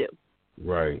consciously do.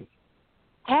 Right.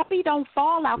 Happy don't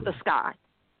fall out the sky.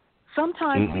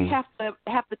 Sometimes we have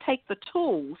to take the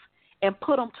tools and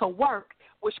put them to work,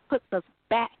 which puts us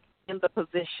back in the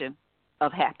position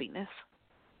of happiness.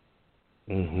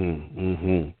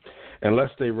 And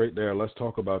let's stay right there. Let's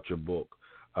talk about your book,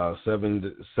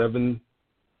 70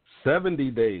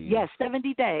 days. Yes,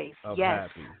 70 days. Of yes.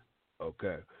 Happy.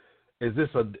 Okay. Is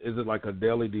it like a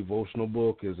daily devotional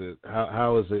book? Is it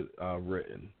how is it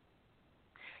written?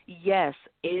 Yes,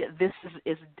 this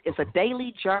is a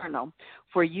daily journal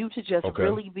for you to just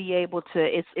really be able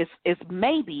to. It's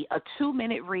maybe a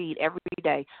 2-minute read every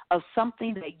day of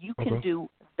something that you can do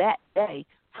that day,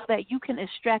 so that you can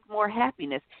extract more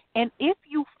happiness. And if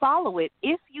you follow it,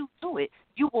 if you do it,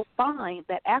 you will find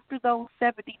that after those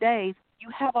 70 days, you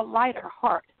have a lighter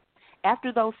heart.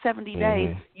 After those 70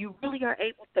 days, you really are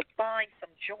able to find some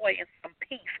joy and some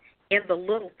peace in the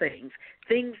little things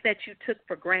that you took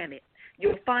for granted.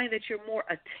 You'll find that you're more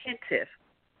attentive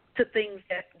to things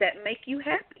that make you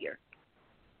happier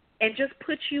and just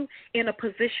put you in a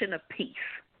position of peace.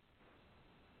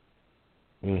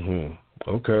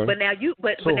 Okay. But now you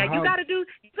gotta do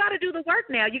the work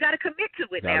now. You gotta commit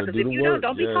to it now, because if you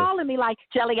don't be calling me like,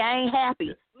 Shelley, I ain't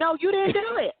happy. No, you didn't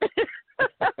do it.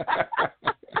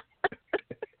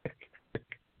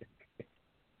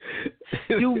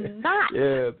 Do not.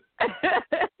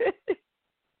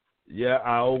 Yeah,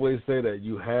 I always say that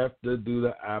you have to do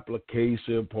the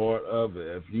application part of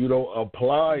it. If you don't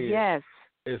apply it,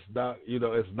 it's not,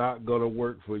 it's not going to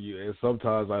work for you. And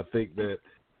sometimes I think that,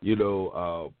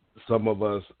 some of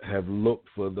us have looked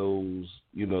for those,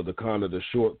 the kind of the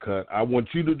shortcut. I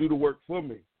want you to do the work for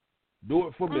me. Do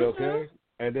it for me, okay?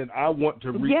 And then I want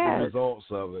to reap the results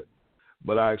of it.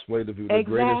 But I explained to people the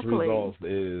greatest results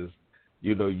is,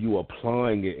 you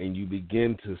applying it and you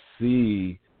begin to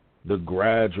see the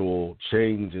gradual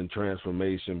change and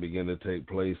transformation begin to take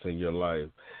place in your life.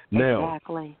 Now,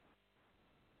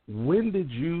 when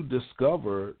did you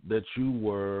discover that you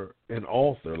were an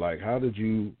author? Like,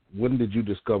 when did you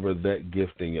discover that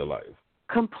gift in your life?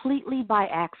 Completely by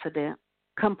accident.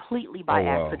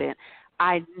 Accident.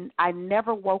 I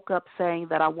never woke up saying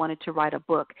that I wanted to write a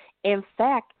book. In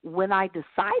fact, when I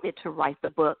decided to write the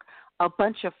book, a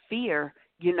bunch of fear,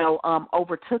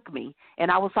 overtook me. And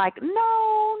I was like,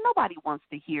 no, nobody wants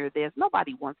to hear this.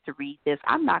 Nobody wants to read this.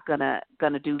 I'm not gonna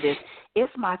do this.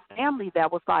 It's my family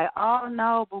that was like, oh,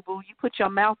 no, boo-boo, you put your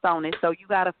mouth on it, so you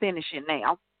got to finish it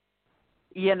now,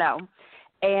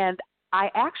 And I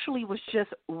actually was just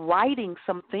writing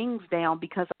some things down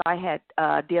because I had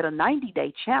did a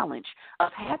 90-day challenge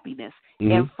of happiness.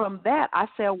 Mm-hmm. And from that, I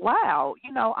said, wow,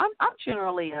 I'm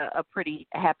generally a pretty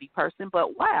happy person,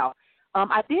 but wow.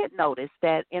 I did notice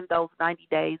that in those 90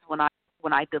 days when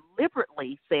I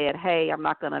deliberately said, hey, I'm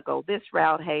not going to go this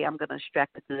route, hey, I'm going to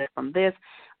extract the good from this,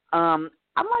 I'm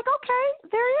like, okay,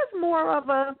 there is more of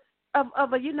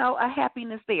a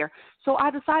happiness there. So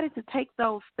I decided to take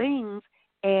those things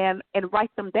and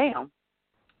write them down.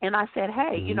 And I said,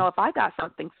 hey, if I got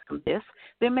something from this,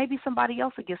 then maybe somebody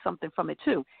else would get something from it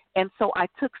too. And so I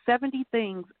took 70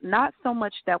 things, not so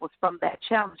much that was from that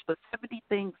challenge, but 70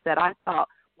 things that I thought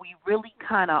we really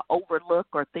kind of overlook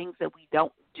or things that we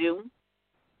don't do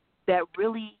that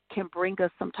really can bring us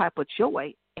some type of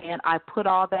joy. And I put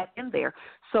all that in there.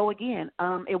 So again,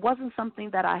 it wasn't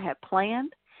something that I had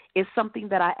planned. It's something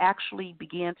that I actually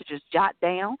began to just jot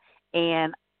down,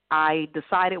 and I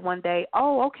decided one day,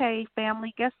 oh, okay,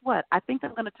 family, guess what? I think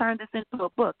I'm going to turn this into a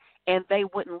book. And they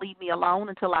wouldn't leave me alone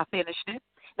until I finished it.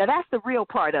 Now, that's the real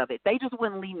part of it. They just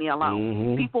wouldn't leave me alone.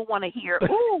 Mm-hmm. People want to hear,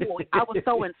 ooh, I was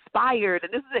so inspired.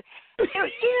 And this is it. Yeah,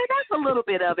 that's a little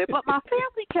bit of it. But my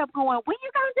family kept going, when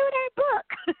you going to do that book?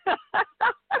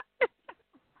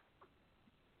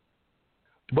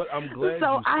 But I'm glad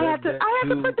I had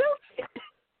to produce it.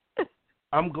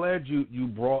 I'm glad you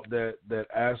brought that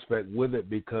aspect with it,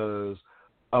 because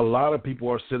a lot of people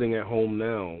are sitting at home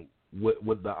now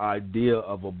with the idea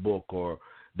of a book, or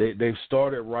they've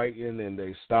started writing and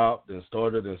they stopped and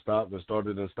started and stopped and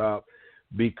started and stopped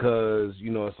because,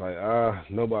 it's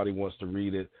like, nobody wants to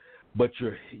read it. But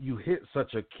you hit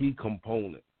such a key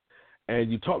component. And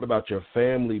you talked about your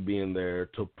family being there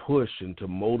to push and to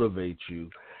motivate you.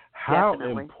 How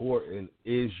Definitely. important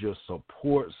is your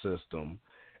support system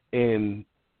in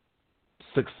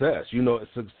success,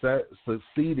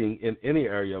 succeeding in any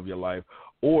area of your life,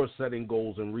 or setting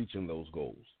goals and reaching those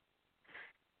goals?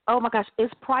 Oh, my gosh,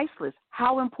 it's priceless.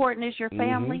 How important is your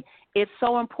family? Mm-hmm. It's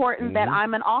so important that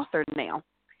I'm an author now,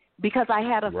 because I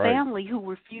had a family who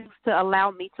refused to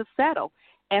allow me to settle.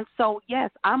 And so, yes,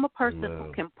 I'm a person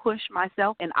who can push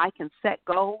myself, and I can set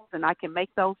goals, and I can make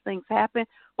those things happen.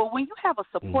 But when you have a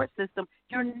support system,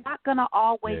 you're not going to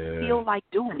always feel like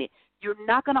doing it. You're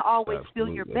not going to always feel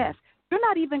your best. You're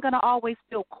not even going to always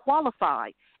feel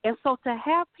qualified. And so to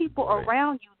have people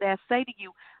around you that say to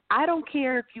you, I don't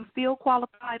care if you feel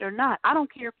qualified or not. I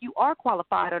don't care if you are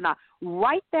qualified or not.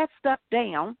 Write that stuff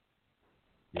down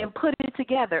and put it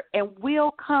together, and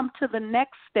we'll come to the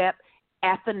next step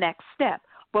at the next step.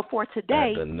 But for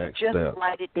today, just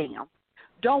write it down.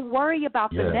 Don't worry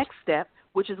about the next step,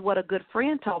 which is what a good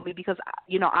friend told me, because,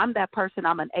 I'm that person.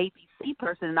 I'm an ABC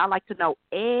person, and I like to know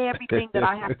everything that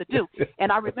I have to do.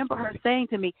 And I remember her saying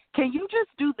to me, can you just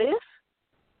do this?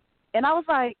 And I was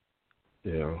like,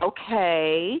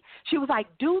 okay. She was like,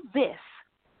 do this,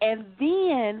 and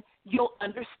then you'll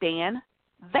understand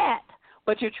that.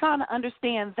 But you're trying to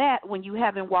understand that when you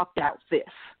haven't walked out this.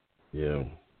 Yeah.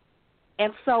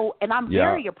 And so, and I'm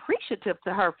very appreciative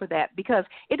to her for that, because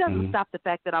it doesn't stop the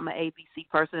fact that I'm an ABC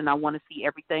person and I want to see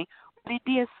everything. But it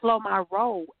did slow my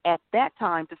roll at that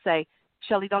time to say,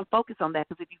 Shelley, don't focus on that,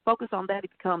 because if you focus on that, it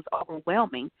becomes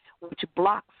overwhelming, which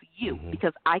blocks you,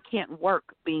 because I can't work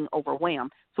being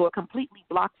overwhelmed. So it completely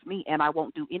blocks me, and I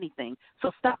won't do anything. So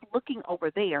stop looking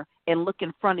over there and look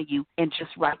in front of you and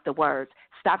just write the words.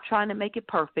 Stop trying to make it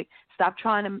perfect. Stop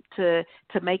trying to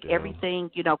make everything,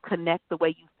 connect the way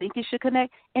you think it should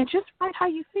connect, and just write how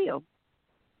you feel.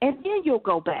 And then you'll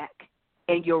go back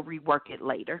and you'll rework it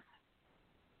later.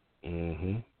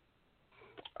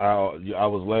 I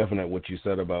was laughing at what you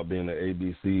said about being an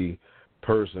ABC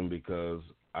person, because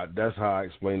that's how I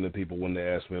explain to people when they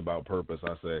ask me about purpose.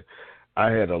 I say I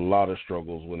had a lot of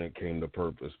struggles when it came to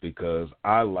purpose, because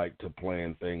I like to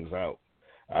plan things out.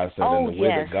 I said, and the way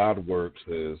that God works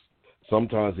is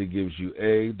Sometimes he gives you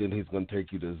A, then he's going to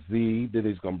take you to Z, then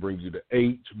he's going to bring you to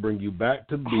H, bring you back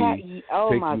to B, take you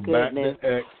back to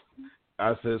X.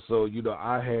 I said, so,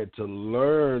 I had to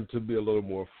learn to be a little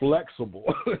more flexible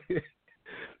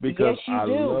because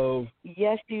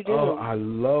Yes, you do. I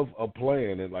love a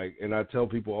plan. And I tell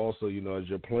people also, as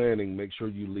you're planning, make sure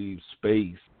you leave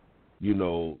space,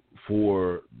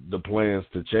 for the plans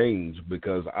to change,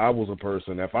 because I was a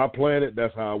person, if I plan it,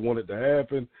 that's how I want it to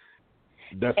happen.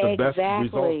 That's the best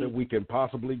result that we can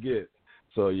possibly get.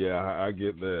 So, yeah, I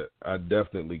get that. I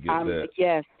definitely get that.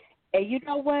 Yes. And you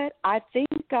know what? I think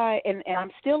and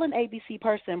I'm still an ABC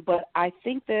person, but I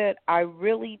think that I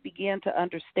really began to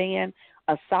understand,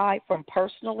 aside from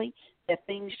personally, that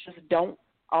things just don't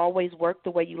always work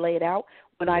the way you lay it out,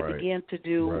 when I began to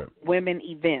do women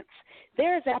events.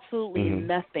 There is absolutely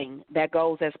nothing that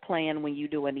goes as planned when you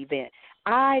do an event.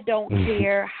 I don't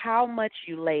care how much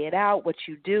you lay it out, what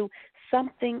you do.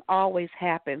 Something always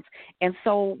happens. And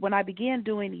so when I began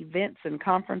doing events and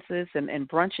conferences and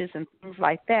brunches and things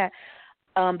like that,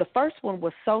 the first one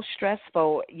was so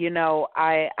stressful,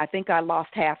 I think I lost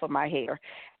half of my hair.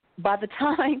 By the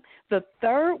time the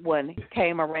third one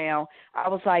came around, I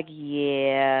was like,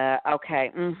 yeah,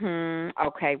 okay,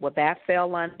 okay, well, that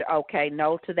fell under, okay,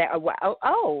 no to that.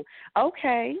 Oh,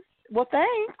 okay. Well,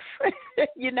 thanks,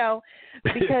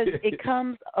 because it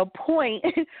comes a point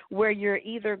where you're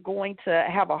either going to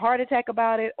have a heart attack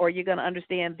about it, or you're going to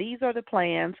understand these are the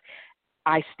plans.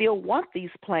 I still want these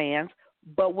plans,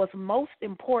 but what's most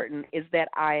important is that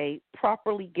I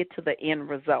properly get to the end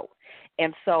result.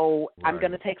 And so I'm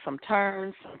going to take some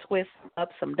turns, some twists, some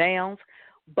ups, some downs,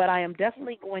 but I am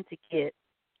definitely going to get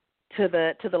to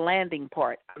the landing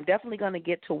part. I'm definitely going to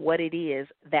get to what it is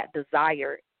that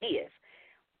desire is.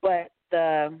 But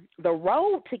the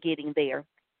road to getting there,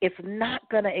 it's not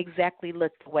going to exactly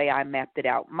look the way I mapped it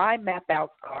out. My map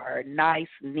outs are nice,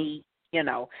 neat,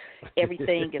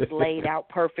 everything is laid out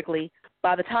perfectly.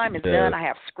 By the time it's done, I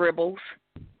have scribbles.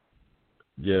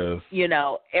 Yes.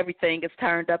 Everything is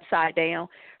turned upside down.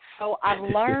 So I've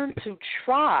learned to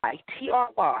try,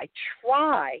 T-R-Y,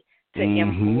 to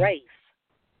embrace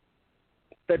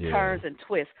the turns and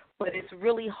twists. But it's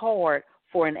really hard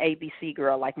for an ABC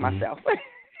girl like myself.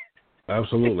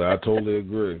 Absolutely. I totally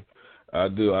agree. I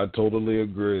do. I totally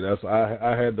agree.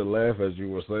 I had to laugh as you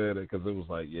were saying it, because it was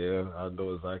like, yeah, I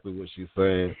know exactly what she's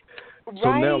saying.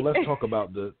 So now let's talk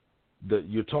about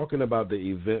you're talking about the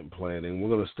event planning. We're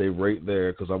going to stay right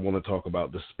there, because I want to talk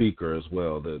about the speaker as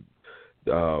well, that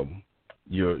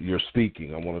you're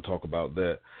speaking. I want to talk about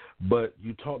that. But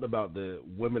you talked about the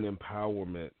women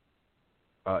empowerment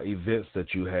events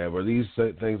that you have. Are these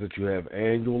things that you have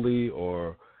annually,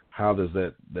 or how does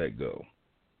that go?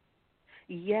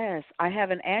 Yes, I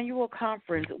have an annual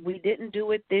conference. We didn't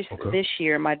do it this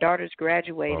year. My daughter's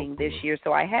graduating this year,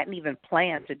 so I hadn't even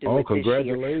planned to do it this year.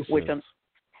 Congratulations.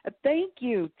 Thank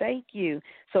you.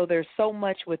 So there's so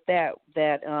much with that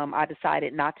I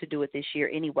decided not to do it this year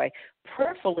anyway.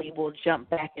 Prayerfully, we'll jump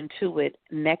back into it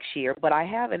next year. But I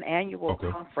have an annual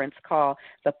conference called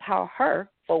the Power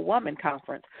for Woman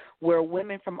Conference, where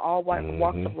women from all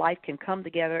walks of life can come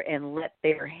together and let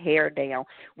their hair down.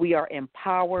 We are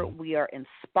empowered. We are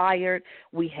inspired.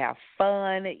 We have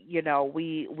fun.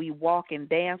 We walk and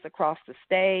dance across the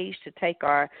stage to take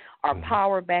our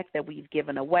power back that we've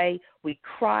given away. We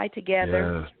cry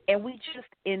together, and we just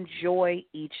enjoy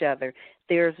each other.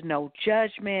 There's no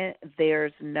judgment.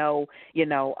 There's no,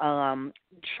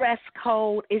 dress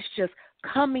code. It's just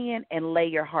come in and lay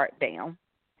your heart down.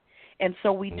 And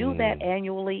so we do that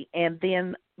annually, and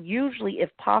then usually, if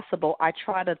possible, I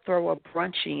try to throw a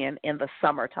brunch in the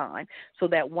summertime so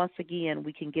that once again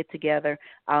we can get together.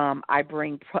 I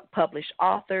bring published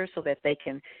authors so that they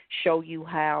can show you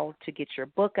how to get your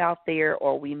book out there,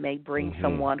 or we may bring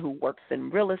someone who works in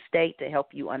real estate to help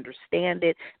you understand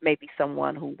it, maybe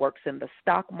someone who works in the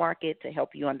stock market to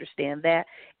help you understand that.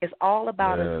 It's all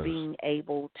about us being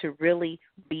able to really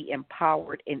be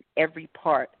empowered in every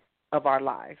part of our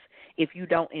lives. If you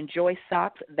don't enjoy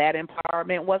stocks, that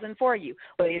empowerment wasn't for you.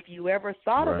 But if you ever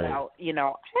thought about,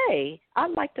 hey,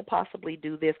 I'd like to possibly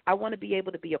do this, I want to be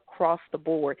able to be across the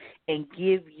board and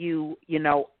give you,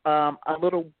 a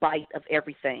little bite of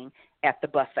everything at the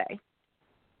buffet.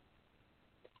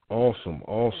 Awesome.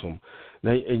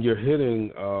 Now, and you're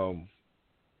hitting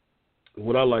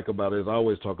what I like about it is I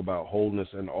always talk about wholeness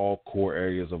in all core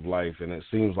areas of life, and it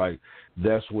seems like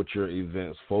that's what your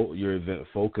event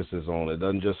focuses on. It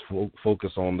doesn't just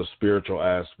focus on the spiritual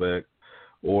aspect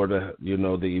or the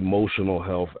emotional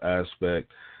health aspect.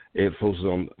 It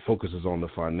focuses on the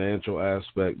financial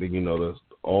aspect, and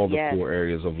all the core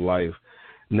areas of life.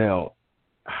 Now,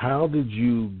 how did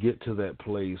you get to that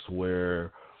place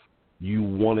where you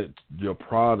wanted your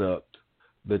product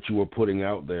that you were putting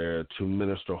out there to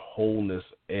minister wholeness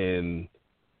in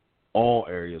all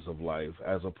areas of life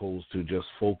as opposed to just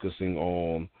focusing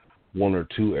on one or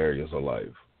two areas of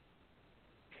life?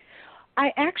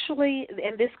 I actually,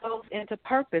 and this goes into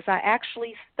purpose, I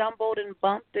actually stumbled and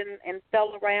bumped and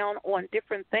fell around on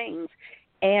different things.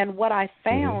 And what I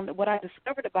found, what I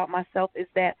discovered about myself is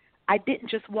that I didn't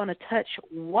just want to touch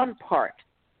one part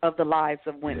of the lives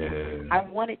of women. I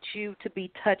wanted you to be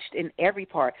touched in every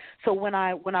part. So when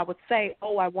I would say,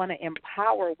 oh, I want to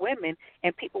empower women,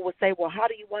 and people would say, well, how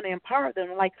do you want to empower them?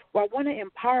 I'm like, well, I want to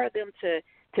empower them to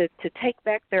take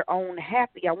back their own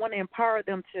happy. I want to empower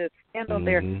them to stand on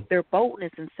their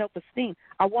boldness and self-esteem.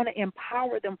 I want to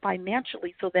empower them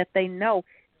financially so that they know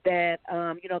that,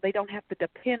 they don't have to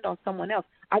depend on someone else.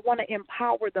 I want to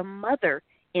empower the mother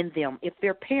in them if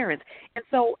they're parents. And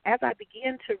so as I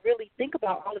began to really think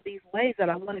about all of these ways that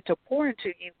I wanted to pour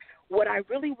into you, what I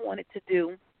really wanted to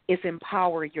do is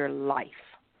empower your life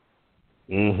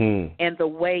and the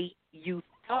way you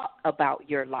thought about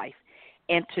your life,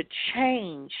 and to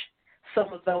change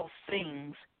some of those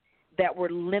things that were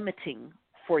limiting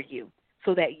for you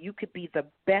so that you could be the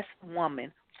best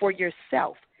woman for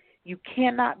yourself. You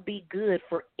cannot be good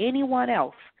for anyone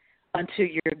else until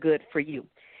you're good for you.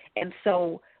 And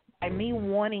so by me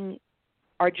wanting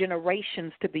our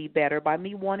generations to be better, by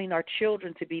me wanting our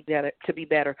children to be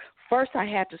better, first I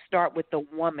had to start with the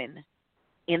woman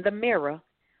in the mirror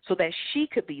so that she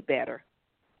could be better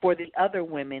for the other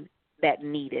women that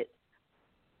needed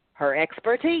her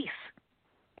expertise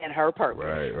and her purpose.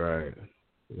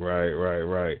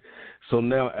 Right. So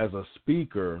now as a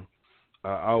speaker,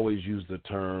 I always use the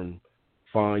term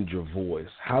find your voice.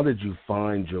 How did you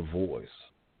find your voice?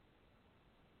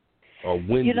 Or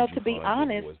when did you to be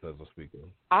honest, your voice as a speaker?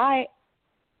 I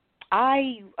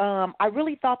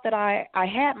really thought that I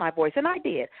had my voice, and I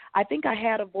did. I think I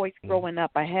had a voice growing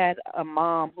up. I had a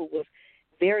mom who was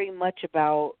very much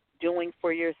about doing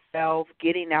for yourself,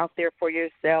 getting out there for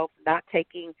yourself, not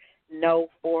taking no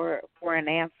for an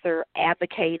answer,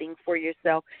 advocating for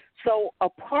yourself. So a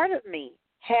part of me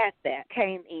had that,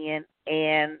 came in,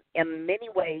 and in many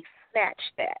ways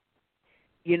snatched that,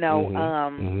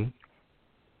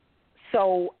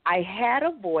 So I had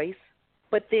a voice,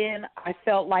 but then I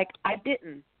felt like I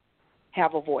didn't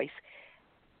have a voice.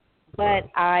 But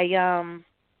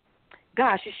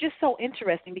it's just so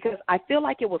interesting because I feel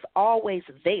like it was always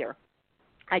there.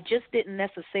 I just didn't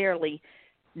necessarily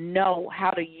know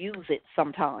how to use it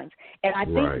sometimes. And I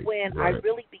think when I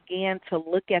really began to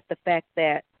look at the fact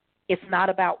that it's not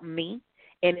about me,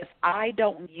 and if I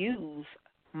don't use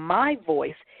my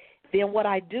voice, then what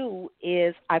I do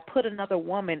is I put another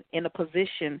woman in a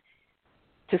position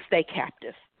to stay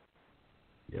captive.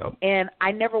 Yep. And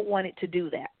I never wanted to do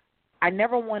that. I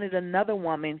never wanted another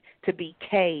woman to be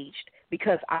caged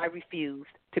because I refused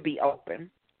to be open.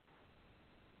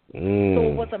 So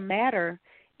it was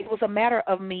a matter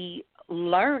of me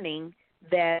learning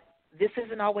that this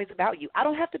isn't always about you. I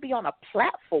don't have to be on a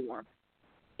platform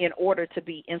in order to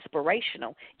be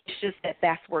inspirational. It's just that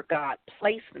that's where God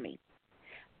placed me.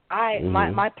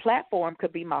 My platform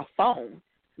could be my phone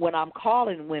when I'm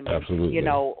calling women,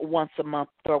 once a month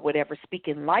or whatever,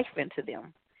 speaking life into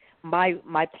them.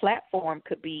 My platform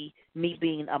could be me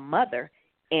being a mother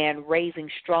and raising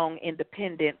strong,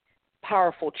 independent,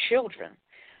 powerful children.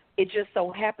 It just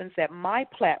so happens that my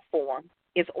platform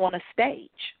is on a stage.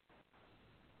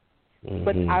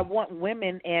 But I want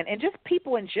women and just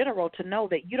people in general to know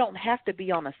that you don't have to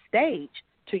be on a stage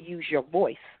to use your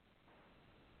voice.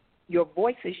 Your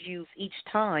voice is used each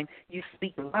time you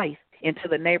speak life into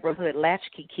the neighborhood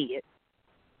latchkey kid.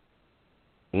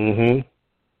 There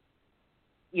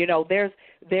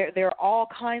are all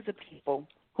kinds of people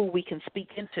who we can speak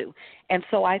into. And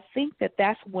so I think that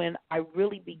that's when I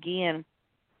really began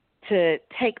to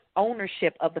take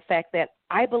ownership of the fact that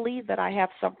I believe that I have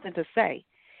something to say.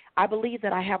 I believe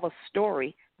that I have a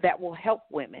story that will help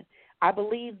women. I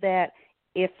believe that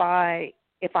if I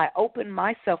open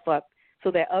myself up so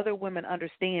that other women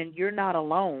understand you're not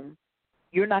alone,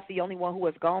 you're not the only one who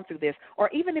has gone through this, or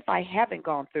even if I haven't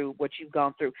gone through what you've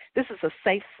gone through, this is a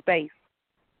safe space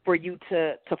for you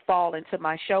to fall into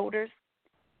my shoulders,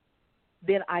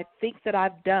 then I think that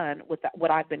I've done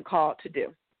what I've been called to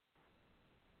do.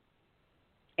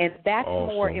 And that's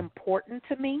more important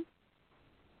to me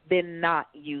than not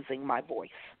using my voice.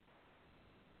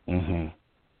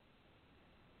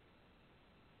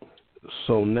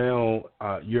 So now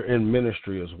you're in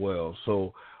ministry as well.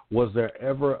 So was there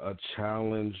ever a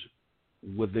challenge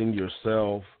within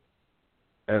yourself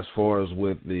as far as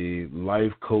with the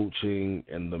life coaching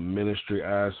and the ministry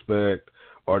aspect,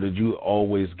 or did you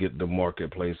always get the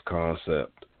marketplace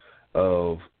concept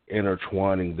of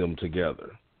intertwining them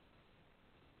together?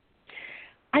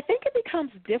 I think it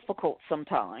becomes difficult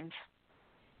sometimes.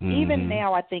 Even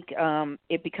now, I think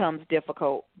it becomes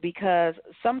difficult because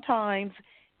sometimes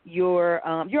you're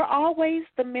always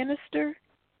the minister,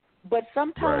 but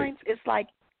sometimes it's like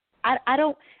I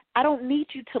don't need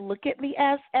you to look at me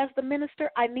as the minister.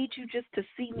 I need you just to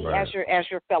see me as your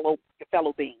fellow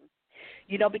being.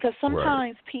 You know, because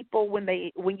sometimes people when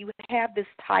you have this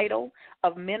title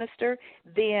of minister,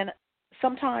 then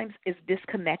sometimes it's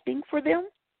disconnecting for them.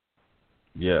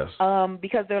 Yes.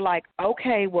 Because they're like,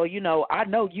 okay, well, you know, I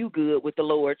know you good with the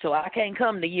Lord, so I can't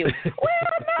come to you. Well,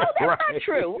 no, that's not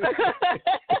true.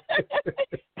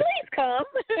 Please come.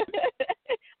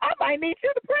 I might need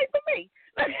you to pray for me.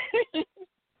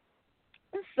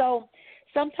 So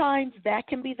sometimes that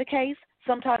can be the case.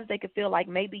 Sometimes they can feel like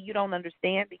maybe you don't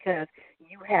understand because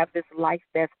you have this life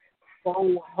that's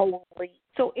so holy.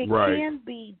 So it can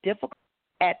be difficult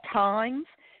at times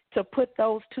to put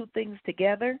those two things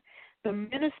together. The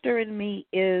minister in me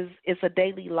is a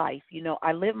daily life. You know,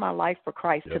 I live my life for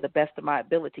Christ to the best of my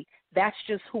ability. That's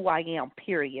just who I am,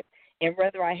 period. And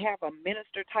whether I have a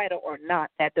minister title or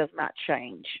not, that does not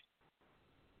change.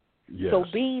 Yes. So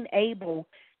being able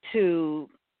to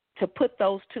put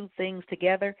those two things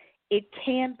together, it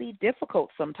can be difficult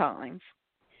sometimes.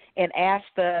 And as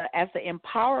the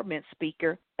empowerment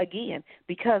speaker, again,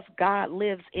 because God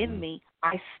lives in me,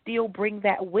 I still bring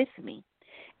that with me.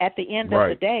 At the end of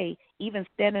the day, even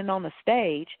standing on the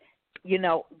stage, you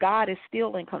know, God is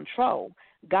still in control.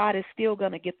 God is still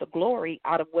going to get the glory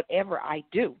out of whatever I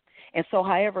do. And so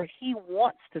however he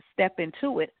wants to step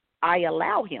into it, I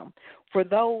allow him. For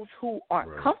those who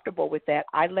aren't comfortable with that,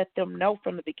 I let them know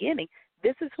from the beginning,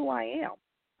 this is who I am.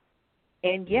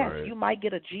 And yes, you might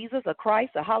get a Jesus, a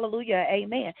Christ, a hallelujah, a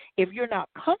amen. If you're not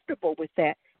comfortable with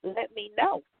that, let me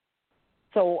know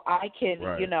so I can,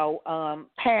 you know,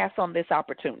 pass on this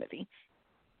opportunity.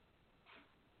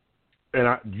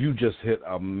 And you just hit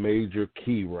a major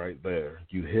key right there.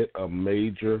 You hit a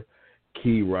major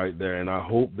key right there. And I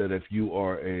hope that if you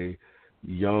are a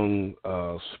young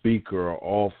speaker or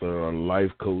author or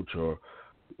life coach or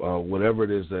whatever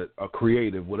it is, that a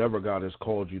creative, whatever God has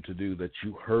called you to do, that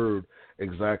you heard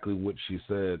exactly what she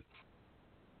said.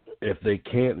 If they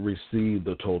can't receive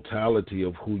the totality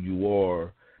of who you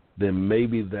are, then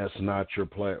maybe that's not your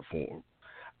platform.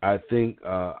 I think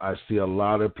I see a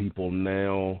lot of people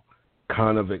now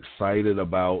kind of excited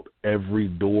about every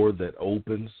door that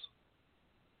opens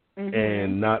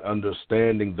and not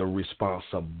understanding the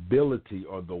responsibility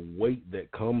or the weight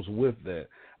that comes with that.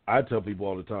 I tell people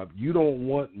all the time, you don't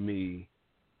want me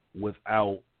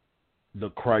without the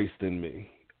Christ in me.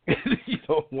 You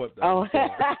don't want that. Oh,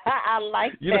 I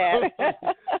like that.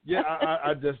 Yeah,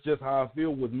 I just how I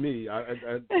feel with me.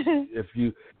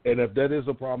 If that is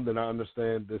a problem, then I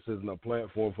understand this isn't a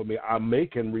platform for me. I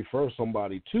can refer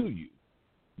somebody to you.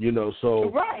 You know,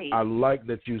 so I like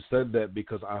that you said that,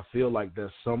 because I feel like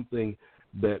there's something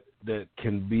that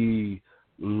can be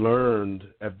learned.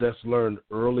 If that's learned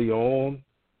early on,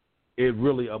 it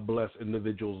really bless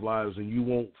individuals' lives, and you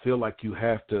won't feel like you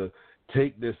have to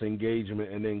take this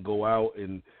engagement and then go out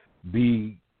and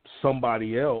be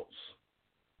somebody else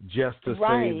just to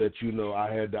say that, you know,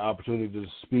 I had the opportunity to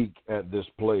speak at this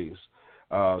place.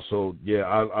 So, yeah,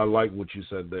 I like what you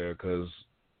said there, because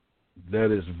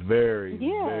that is very,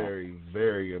 very,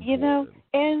 very important. You know,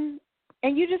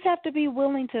 and you just have to be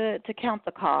willing to count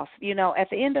the cost. You know, at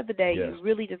the end of the day, you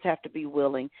really just have to be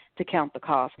willing to count the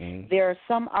cost. There are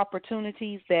some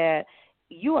opportunities that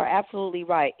you are absolutely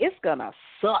right. It's gonna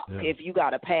suck if you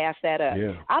got to pass that up.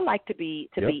 I like to be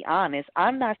honest.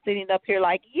 I'm not sitting up here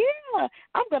like,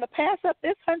 I'm gonna pass up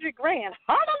this $100,000.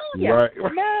 Hallelujah!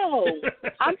 No,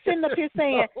 I'm sitting up here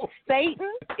saying,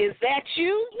 Satan, is that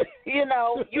you? You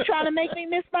know, you trying to make me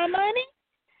miss my money?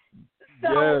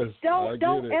 So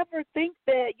don't ever think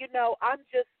that, you know, I'm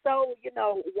just so, you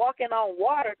know, walking on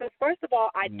water. Because first of all,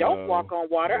 I don't walk on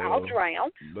water. I'll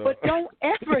drown. But don't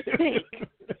ever think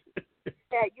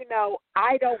that, you know,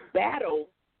 I don't battle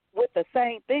with the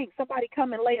same thing. Somebody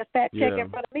come and lay a fat check in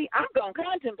front of me, I'm going to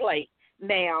contemplate.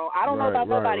 Now, I don't know about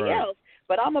nobody else,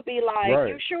 but I'm going to be like,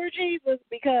 you sure, Jesus?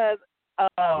 Because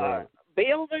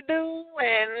bills are due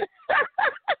and...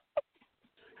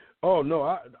 Oh, no,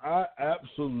 I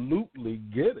absolutely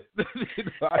get it.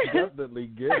 I definitely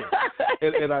get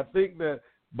it. And I think that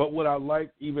But what I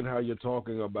like, even how you're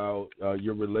talking about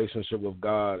your relationship with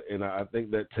God, and I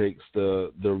think that takes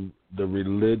the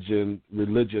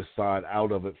religious side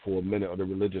out of it for a minute, or the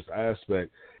religious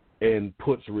aspect, and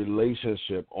puts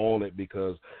relationship on it,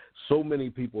 because so many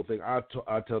people think, I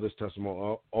tell this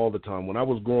testimony all the time. When I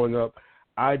was growing up,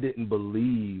 I didn't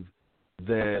believe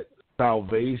that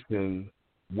salvation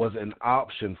was an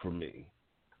option for me,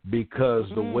 because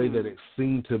the way that it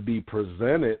seemed to be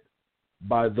presented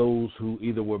by those who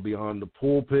either were beyond the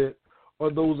pulpit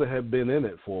or those that had been in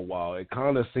it for a while. It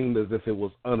kind of seemed as if it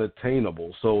was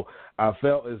unattainable. So I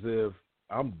felt as if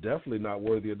I'm definitely not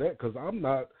worthy of that, because I'm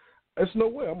not, there's no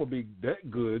way I'm going to be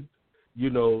that good,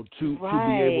 to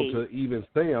be able to even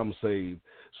say I'm saved.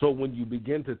 So when you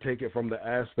begin to take it from the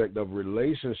aspect of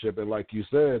relationship, and like you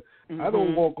said, I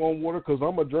don't walk on water because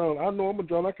I'm a drown. I know I'm a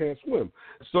drown. I can't swim.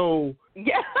 So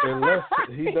unless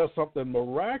he does something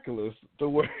miraculous to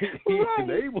where he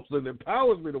enables and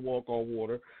empowers me to walk on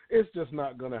water, it's just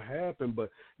not going to happen.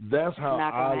 But that's how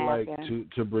I like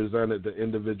to present it to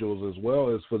individuals as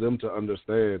well, is for them to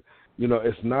understand,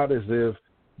 it's not as if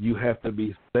you have to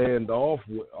be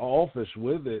standoffish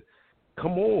with it.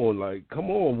 Come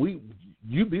on.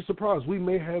 You'd be surprised. We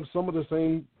may have some of the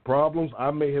same problems.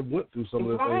 I may have went through some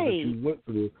of the things that you went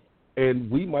through. And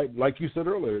we might, like you said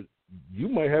earlier, you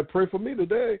might have pray for me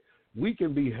today. We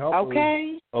can be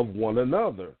helpful of one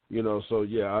another. So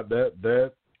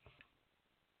that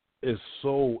is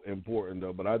so important,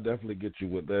 though. But I definitely get you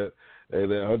with that. Hey,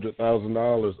 that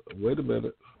 $100,000. Wait a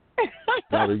minute.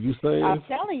 What are you saying? I'm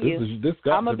telling you,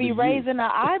 I'm going to be raising an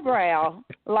eyebrow.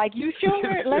 Like, you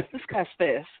sure? Let's discuss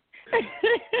this.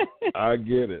 I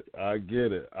get it. I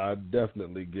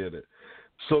definitely get it.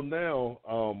 So now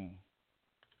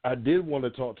I did want to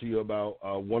talk to you about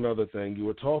one other thing. You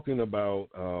were talking about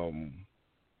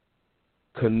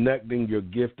connecting your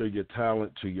gift or your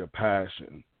talent to your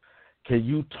passion. Can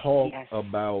you talk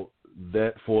about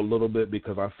that for a little bit?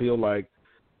 Because I feel like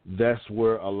that's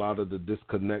where a lot of the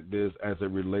disconnect is as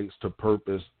it relates to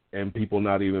purpose, and people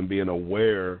not even being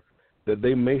aware that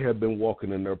they may have been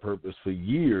walking in their purpose for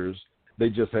years. They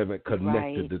just haven't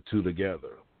connected the two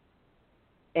together.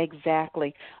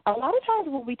 Exactly. A lot of times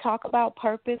when we talk about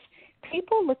purpose,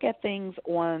 people look at things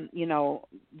on,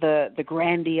 the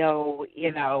grandiose,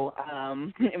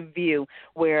 view,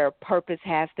 where purpose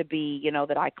has to be,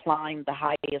 that I climbed the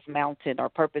highest mountain, or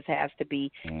purpose has to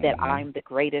be that I'm the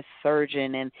greatest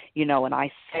surgeon and, and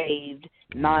I saved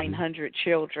 900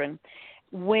 children.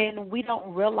 When we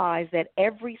don't realize that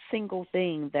every single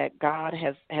thing that God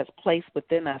has placed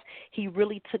within us, he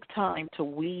really took time to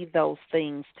weave those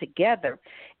things together.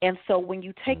 And so when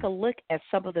you take a look at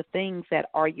some of the things that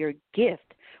are your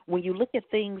gift, when you look at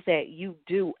things that you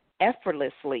do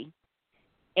effortlessly,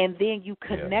 and then you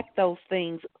connect those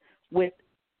things with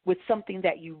something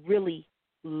that you really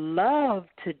love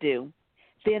to do,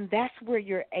 then that's where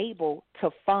you're able to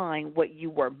find what you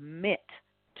were meant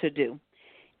to do.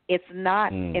 It's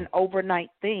not an overnight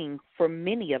thing for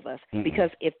many of us, because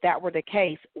if that were the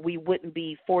case, we wouldn't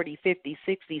be 40, 50,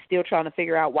 60 still trying to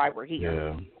figure out why we're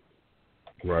here.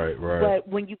 Yeah. Right. But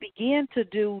when you begin to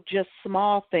do just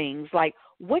small things, like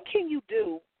what can you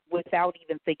do without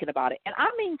even thinking about it? And I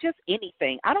mean just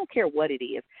anything. I don't care what it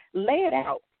is. Lay it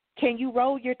out. Can you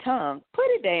roll your tongue? Put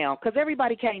it down, because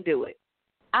everybody can't do it.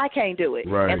 I can't do it.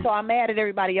 Right. And so I'm mad at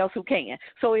everybody else who can.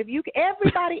 So if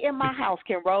everybody in my house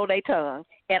can roll their tongue,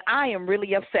 and I am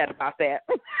really upset about that.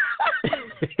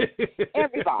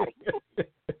 Everybody.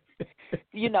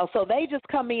 So they just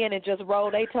come in and just roll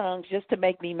their tongues just to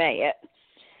make me mad.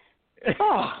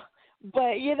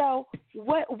 But,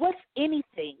 what's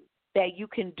anything that you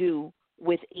can do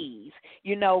with ease?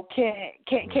 Can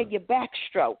you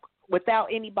backstroke without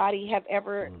anybody have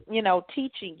ever,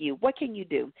 teaching you? What can you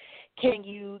do? Can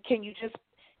you just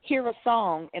hear a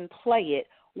song and play it?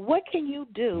 What can you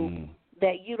do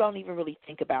that you don't even really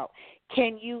think about?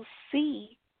 Can you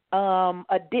see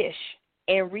a dish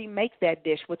and remake that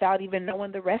dish without even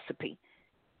knowing the recipe?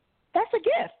 That's a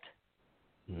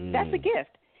gift. That's a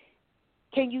gift.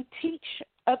 Can you teach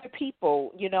other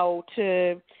people,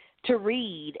 to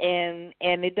read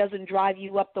and it doesn't drive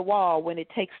you up the wall when it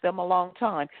takes them a long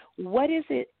time? What is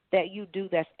it that you do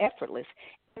that's effortless?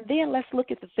 And then let's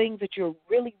look at the things that you're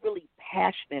really, really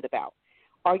passionate about.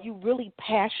 Are you really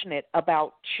passionate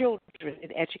about children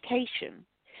and education?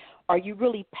 Are you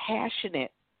really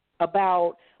passionate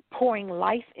about pouring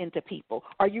life into people?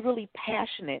 Are you really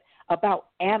passionate about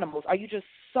animals? Are you just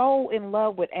so in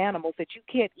love with animals that you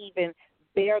can't even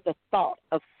bear the thought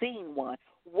of seeing one?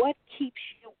 What keeps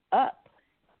you up?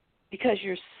 Because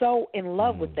you're so in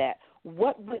love with that.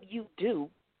 What would you do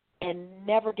and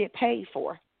never get paid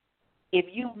for? If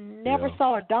you never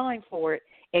saw a dime for it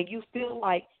and you feel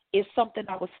like it's something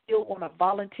I would still want to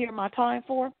volunteer my time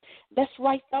for, let's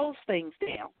write those things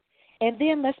down. And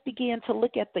then let's begin to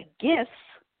look at the gifts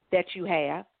that you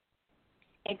have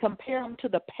and compare them to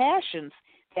the passions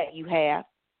that you have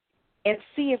and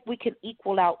see if we can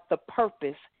equal out the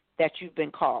purpose that you've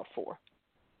been called for.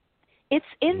 It's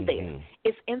in there.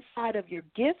 It's inside of your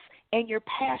gifts and your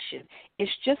passion.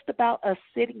 It's just about us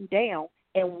sitting down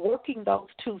and working those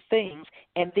two things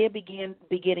and then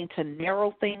beginning to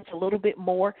narrow things a little bit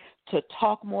more, to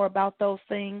talk more about those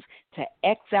things, to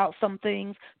X out some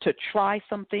things, to try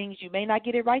some things. You may not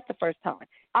get it right the first time.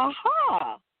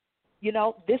 Aha! You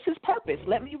know, this is purpose.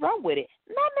 Let me run with it.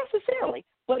 Not necessarily,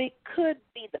 but it could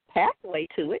be the pathway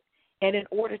to it. And in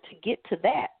order to get to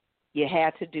that, you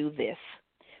had to do this,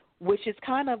 which is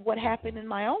kind of what happened in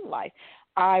my own life.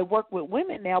 I work with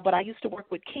women now, but I used to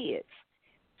work with kids.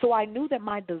 So I knew that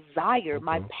my desire,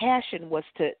 my passion was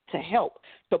to help,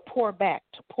 to pour back,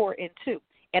 to pour into.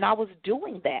 And I was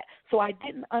doing that. So I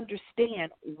didn't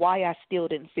understand why I still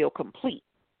didn't feel complete.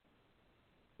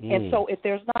 And so if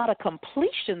there's not a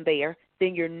completion there,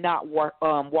 then you're not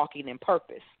walking in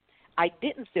purpose. I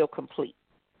didn't feel complete.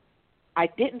 I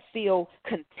didn't feel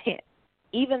content,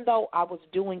 even though I was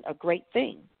doing a great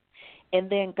thing. And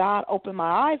then God opened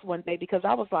my eyes one day because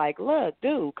I was like, look,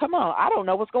 dude, come on. I don't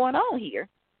know what's going on here.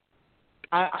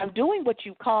 I'm doing what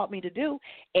you called me to do.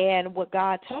 And what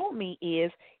God told me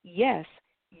is, yes,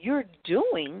 you're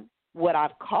doing what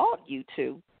I've called you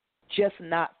to, just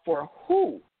not for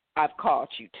who I've called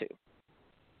you to.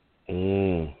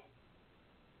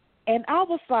 And I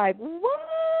was like,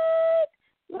 what?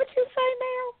 What you say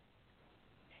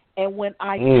now? And when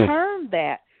I turned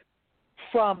that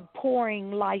from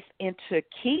pouring life into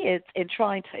kids and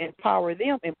trying to empower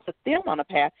them and put them on a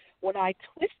path, when I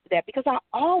twisted that, because I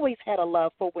always had a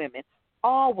love for women,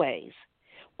 always.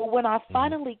 But when I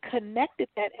finally connected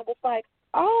that, it was like,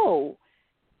 oh,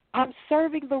 I'm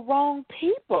serving the wrong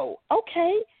people.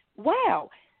 Okay, wow.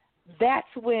 That's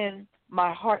when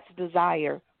my heart's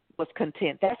desire was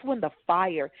content. That's when the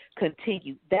fire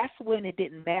continued. That's when it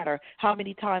didn't matter how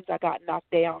many times I got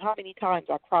knocked down, how many times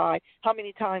I cried, how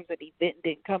many times an event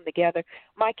didn't come together.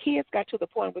 My kids got to the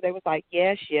point where they was like,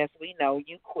 yes, we know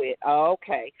you quit.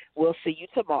 Okay, we'll see you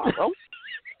tomorrow.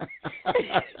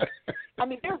 I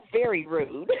mean, they're very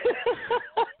rude.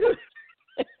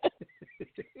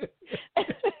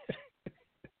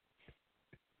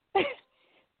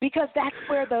 Because that's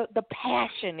where the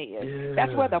passion is. Yeah.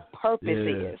 That's where the purpose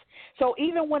is. So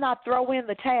even when I throw in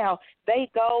the towel,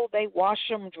 they go, they wash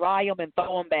them, dry them, and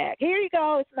throw them back. Here you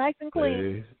go. It's nice and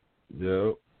clean.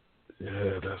 Yep.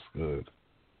 Yeah, that's good.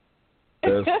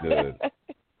 That's good.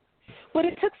 But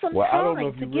it took some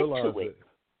time to get to it.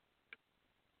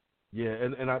 Yeah,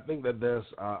 and I think that's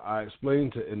I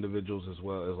explain to individuals as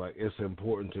well, is like it's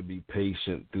important to be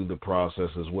patient through the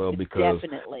process as well, because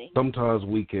sometimes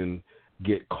we can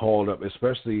get caught up,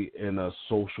 especially in a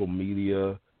social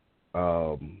media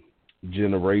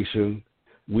generation.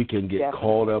 We can get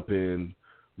caught up in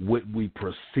what we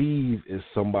perceive is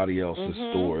somebody else's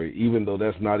story, even though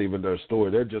that's not even their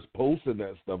story. They're just posting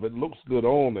that stuff. It looks good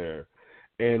on there.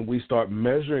 And we start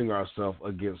measuring ourselves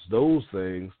against those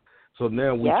things. So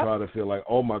now we try to feel like,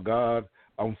 oh, my God,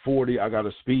 I'm 40, I got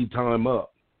to speed time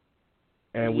up.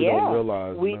 And we don't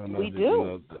realize. We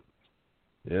do.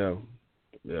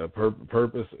 Yeah,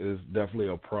 purpose is definitely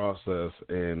a process,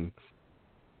 and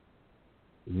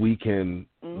we can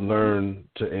learn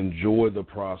to enjoy the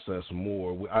process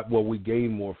more. We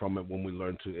gain more from it when we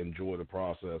learn to enjoy the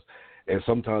process. And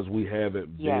sometimes we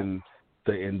haven't been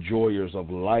the enjoyers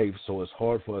of life, so it's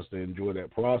hard for us to enjoy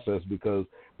that process because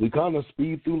we kind of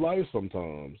speed through life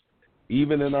sometimes.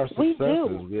 Even in our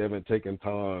successes, we haven't taken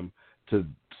time to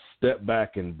step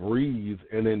back and breathe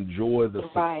and enjoy the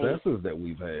successes that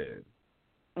we've had.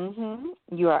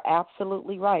 You are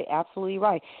absolutely right. Absolutely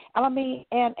right. And I mean,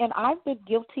 and I've been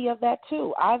guilty of that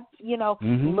too. I've,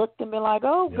 looked and been like,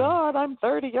 oh God, I'm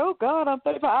 30. Oh God, I'm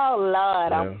 35. Oh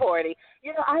Lord, I'm 40.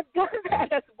 I've done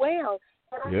that as well.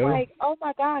 But I'm like, oh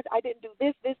my God, I didn't do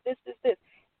this.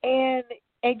 And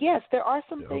yes, there are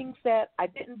some things that I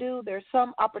didn't do. There's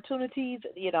some opportunities,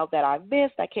 that I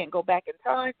missed. I can't go back in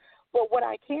time. But what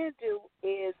I can do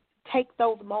is take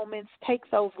those moments, take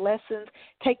those lessons,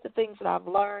 take the things that I've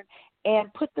learned,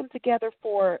 and put them together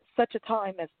for such a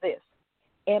time as this,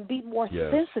 and be more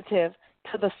sensitive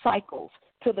to the cycles,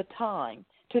 to the time,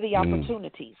 to the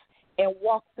opportunities, and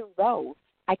walk through those.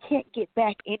 I can't get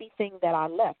back anything that I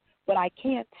left, but I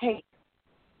can take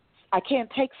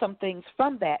some things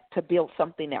from that to build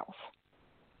something else.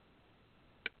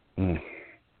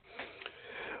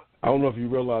 I don't know if you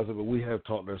realize it, but we have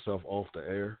talked ourselves off the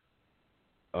air.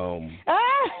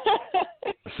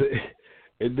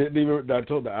 It didn't even. I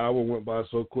told the hour went by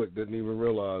so quick, didn't even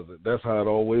realize it. That's how it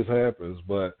always happens.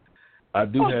 But I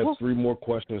do have 3 more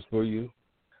questions for you.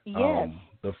 Yes.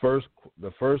 The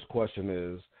first question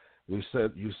is: you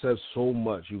said so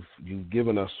much. You've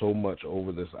given us so much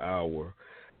over this hour.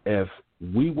 If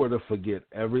we were to forget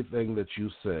everything that you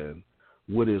said,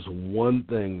 what is one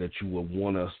thing that you would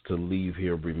want us to leave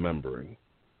here remembering?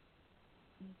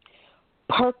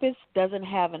 Purpose doesn't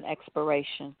have an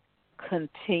expiration.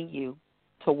 Continue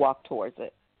to walk towards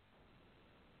it.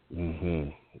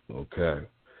 Okay.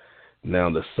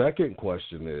 Now, the second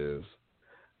question is,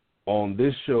 on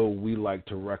this show, we like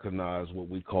to recognize what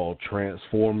we call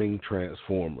transforming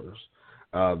transformers.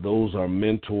 Those are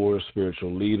mentors,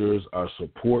 spiritual leaders, our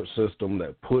support system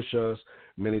that push us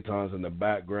many times in the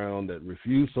background, that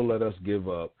refuse to let us give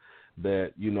up,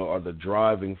 that, are the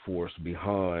driving force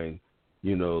behind,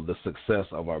 the success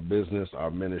of our business, our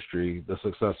ministry, the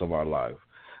success of our life.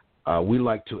 We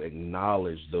like to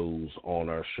acknowledge those on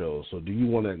our show. So do you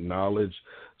want to acknowledge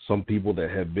some people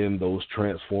that have been those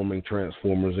transforming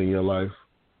transformers in your life?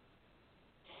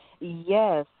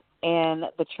 Yes, and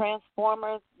the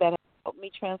transformers that have helped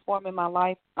me transform in my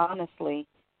life, honestly,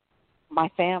 my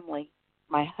family,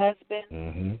 my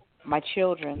husband, my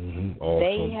children, Awesome.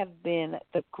 They have been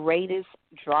the greatest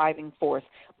driving force.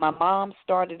 My mom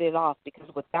started it off because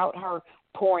without her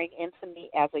pouring into me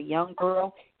as a young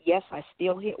girl, yes, I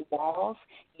still hit walls.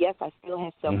 Yes, I still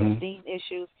had self-esteem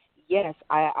issues. Yes,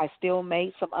 I still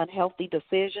made some unhealthy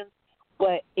decisions,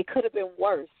 but it could have been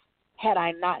worse had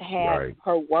I not had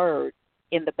her word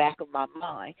in the back of my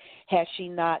mind. Had she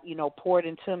not, poured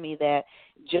into me that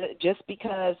just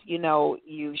because,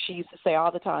 she used to say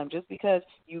all the time, just because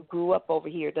you grew up over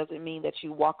here doesn't mean that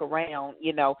you walk around,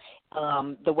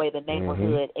 the way the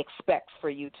neighborhood expects for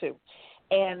you to.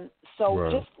 And so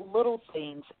just little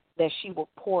things that she would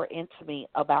pour into me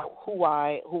about who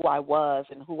I was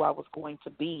and who I was going to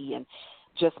be and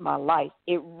just my life.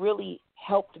 It really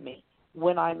helped me.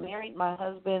 When I married my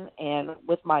husband and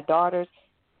with my daughters,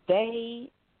 they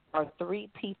are 3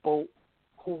 people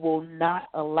who will not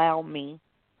allow me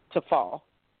to fall.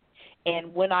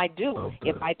 And when I do,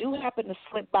 if I do happen to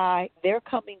slip by, they're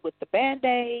coming with the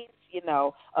Band-Aids,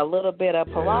 a little bit of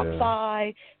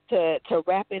peroxide to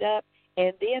wrap it up,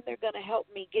 and then they're going to help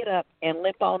me get up and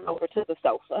limp on over to the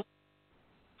sofa.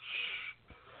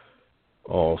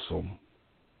 Awesome.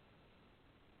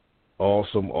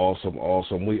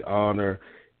 We honor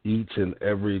each and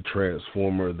every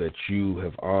transformer that you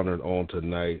have honored on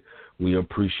tonight. We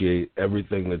appreciate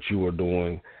everything that you are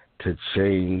doing to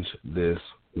change this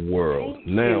world.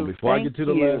 Before I get to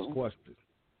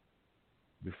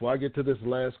this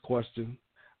last question,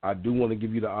 I do want to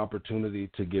give you the opportunity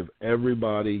to give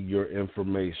everybody your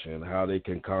information, how they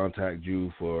can contact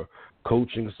you for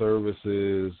coaching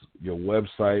services, your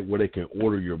website, where they can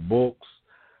order your books,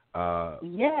 how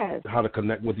to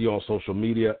connect with you on social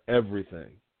media, everything.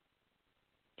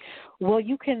 Well,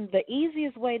 the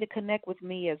easiest way to connect with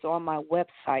me is on my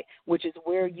website, which is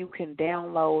where you can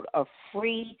download a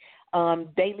free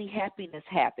daily happiness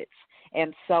habits.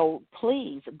 And so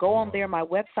please go on there. My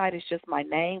website is just my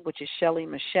name, which is Shelley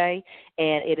Meche'tte,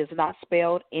 and it is not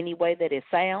spelled any way that it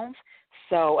sounds.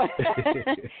 So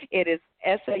it is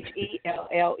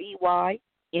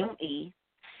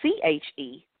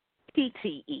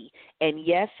ShelleyMeche'tte. And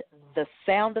yes, the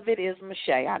sound of it is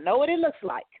Meche'tte. I know what it looks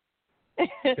like.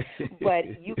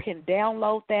 But you can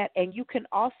download that, and you can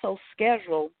also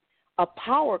schedule a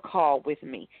power call with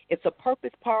me. It's a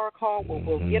purpose power call where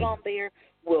we'll get on there.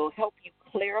 We'll help you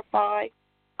clarify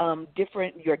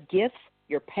your gifts,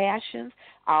 your passions.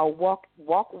 I'll walk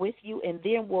with you, and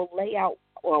then we'll lay out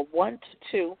 1 to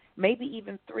 2, maybe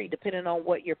even 3, depending on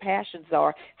what your passions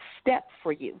are, step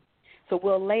for you. So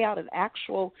we'll lay out an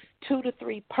actual 2 to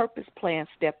 3 purpose plan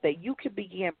step that you can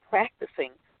begin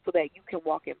practicing so that you can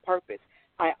walk in purpose.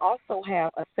 I also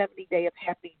have a 70-day of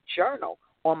happy journal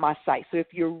on my site. So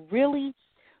if you're really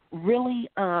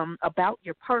about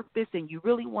your purpose and you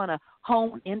really want to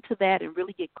hone into that and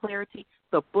really get clarity,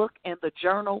 the book and the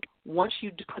journal, once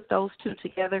you put those 2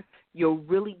 together, you'll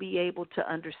really be able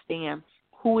to understand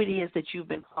who it is that you've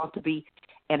been called to be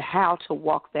and how to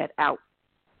walk that out.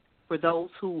 For those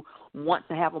who want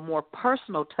to have a more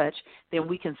personal touch, then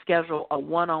we can schedule a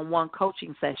one-on-one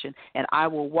coaching session, and I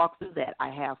will walk through that. I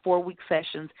have 4-week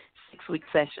sessions, 6-week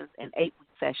sessions, and 8-week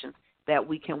sessions that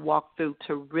we can walk through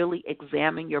to really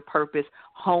examine your purpose,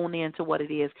 hone into what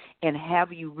it is, and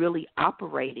have you really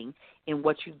operating in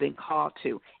what you've been called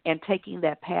to and taking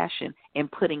that passion and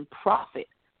putting profit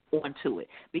onto it,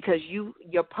 because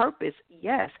your purpose,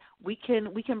 yes, we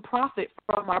can profit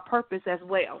from our purpose as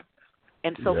well.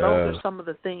 And so those are some of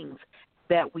the things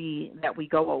that we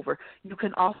go over. You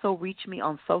can also reach me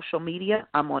on social media.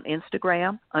 I'm on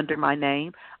Instagram under my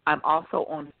name. I'm also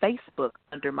on Facebook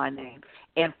under my name.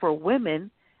 And for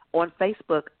women on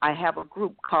Facebook, I have a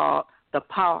group called the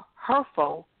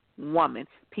Powerful Woman,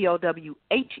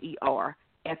 POWHERFUL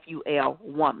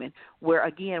Woman, where,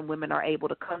 again, women are able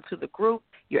to come to the group.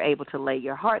 You're able to lay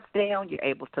your hearts down. You're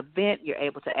able to vent. You're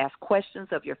able to ask questions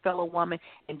of your fellow woman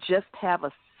and just have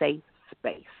a safe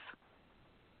space.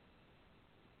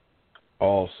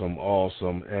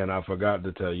 Awesome. And I forgot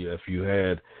to tell you, if you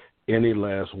had any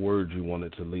last words you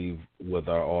wanted to leave with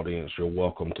our audience, you're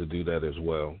welcome to do that as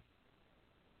well.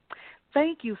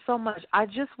 Thank you so much. I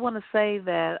just want to say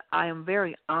that I am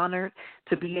very honored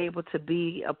to be able to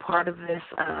be a part of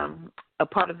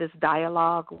this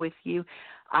dialogue with you.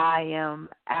 I am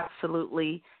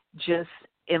absolutely just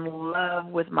in love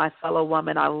with my fellow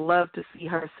woman. I love to see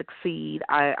her succeed.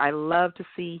 I love to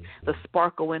see the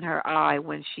sparkle in her eye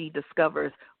when she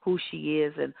discovers who she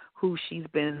is and who she's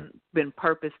been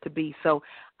purposed to be. So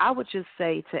I would just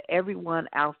say to everyone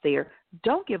out there,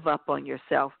 don't give up on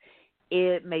yourself.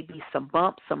 It may be some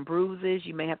bumps, some bruises.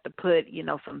 You may have to put,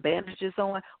 some bandages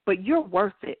on, but you're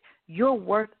worth it. You're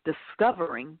worth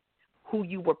discovering who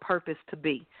you were purposed to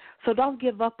be. So don't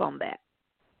give up on that.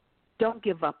 Don't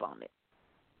give up on it.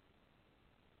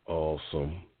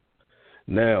 Awesome.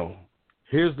 Now,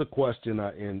 here's the question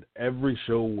I end every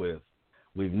show with.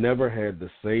 We've never had the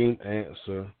same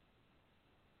answer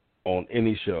on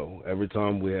any show. Every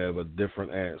time we have a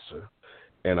different answer.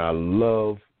 And I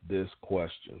love this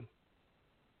question.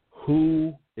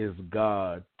 Who is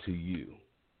God to you?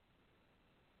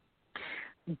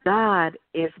 God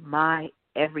is my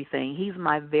everything. He's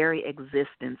my very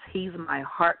existence. He's my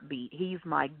heartbeat. He's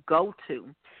my go-to.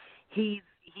 He's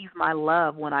my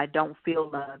love when I don't feel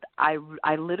loved. I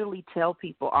literally tell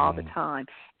people all the time,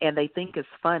 and they think it's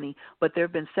funny, but there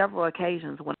have been several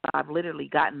occasions when I've literally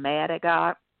gotten mad at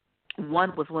God.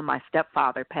 One was when my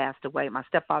stepfather passed away. My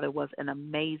stepfather was an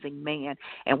amazing man,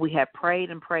 and we had prayed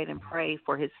and prayed and prayed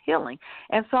for his healing.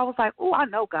 And so I was like, I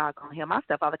know God going to heal my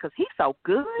stepfather because he's so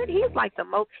good. He's like the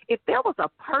most – if there was a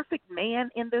perfect man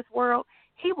in this world,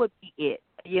 he would be it,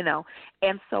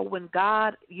 And so when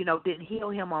God, didn't heal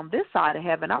him on this side of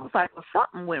heaven, I was like, well,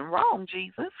 something went wrong,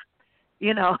 Jesus.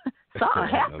 Something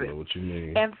happened. I know what you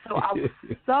mean. And so I was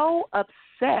so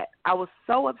upset. I was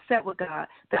so upset with God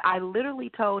that I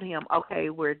literally told him, okay,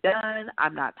 we're done.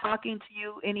 I'm not talking to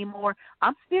you anymore.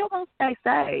 I'm still going to stay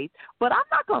saved, but I'm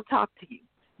not going to talk to you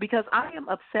because I am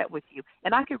upset with you.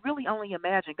 And I could really only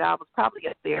imagine God was probably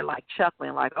up there like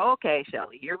chuckling, like, okay,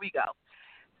 Shelley, here we go.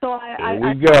 So I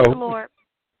told the Lord,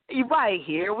 right,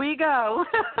 here we go.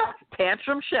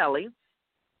 Tantrum Shelley.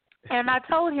 And I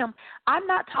told him, I'm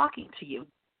not talking to you,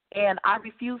 and I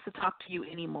refuse to talk to you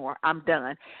anymore. I'm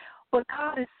done. But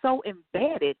God is so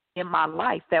embedded in my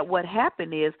life that what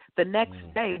happened is the next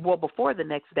day, before the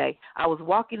next day, I was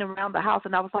walking around the house,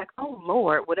 and I was like, oh,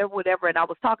 Lord, whatever, and I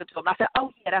was talking to him. I said,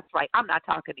 oh, yeah, that's right. I'm not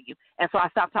talking to you. And so I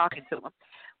stopped talking to him.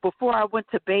 Before I went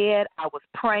to bed, I was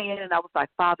praying, and I was like,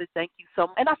 Father, thank you so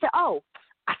much. And I said, I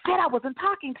said I wasn't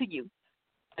talking to you.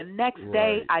 The next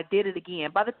day, I did it again.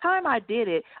 By the time I did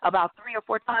it about 3 or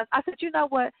 4 times, I said, you know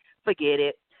what? Forget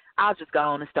it. I'll just go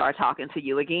on and start talking to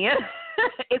you again.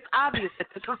 It's obvious that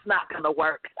this is not going to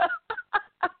work.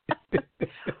 But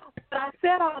I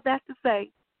said all that to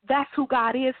say that's who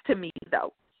God is to me,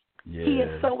 though. Yeah. He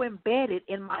is so embedded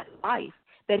in my life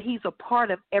that he's a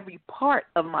part of every part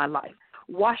of my life.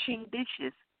 Washing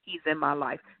dishes, he's in my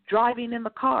life. Driving in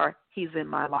the car, he's in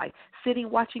my life.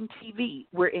 Sitting watching TV,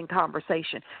 we're in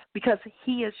conversation because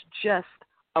he is just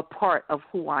a part of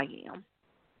who I am.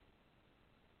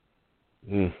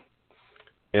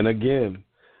 And again,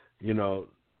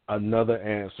 another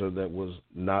answer that was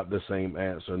not the same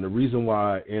answer. And the reason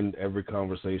why I end every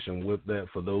conversation with that,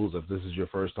 for those, if this is your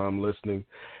first time listening,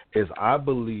 is I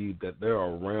believe that there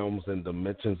are realms and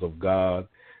dimensions of God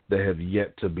that have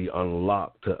yet to be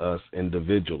unlocked to us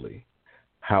individually.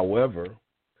 However,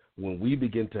 when we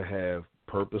begin to have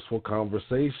purposeful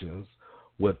conversations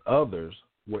with others,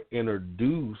 we're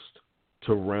introduced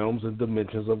to realms and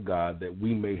dimensions of God that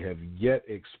we may have yet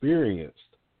experienced,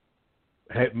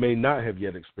 may not have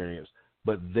yet experienced,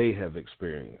 but they have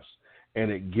experienced.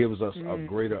 And it gives us a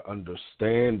greater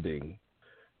understanding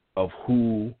of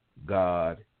who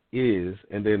God is.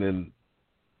 And then in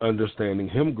understanding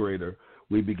him greater,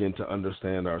 we begin to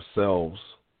understand ourselves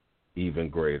even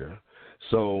greater.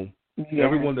 So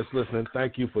everyone that's listening,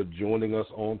 thank you for joining us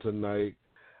on tonight.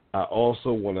 I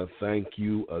also want to thank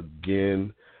you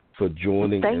again for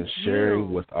joining and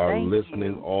sharing with our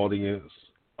listening audience.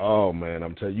 Oh, man,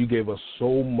 I'm telling you, you gave us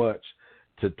so much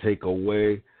to take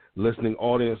away. Listening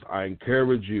audience, I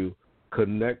encourage you,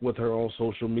 connect with her on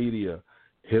social media.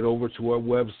 Hit over to our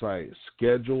website.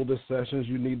 Schedule the sessions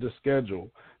you need to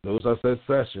schedule. Notice I said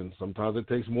sessions. Sometimes it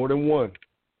takes more than one.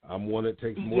 I'm one that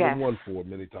takes more than one for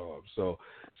many times. So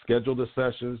schedule the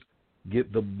sessions,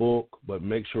 get the book, but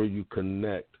make sure you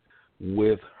connect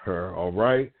with her, all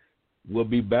right? We'll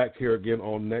be back here again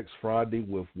on next Friday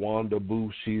with Wanda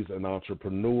Booth. She's an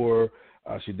entrepreneur.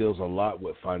 She deals a lot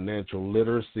with financial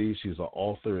literacy. She's an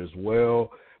author as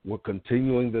well. We're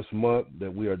continuing this month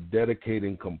that we are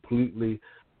dedicating completely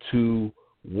to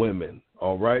women.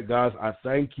 All right, guys, I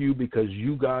thank you because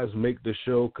you guys make the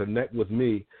show. Connect with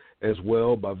me as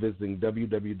well by visiting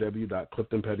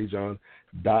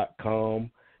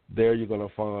www.cliftonpettyjohn.com. There you're going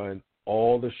to find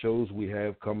all the shows we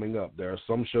have coming up. There are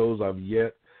some shows I've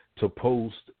yet to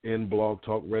post in Blog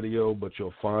Talk Radio, but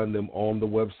you'll find them on the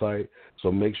website.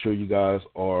 So make sure you guys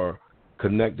are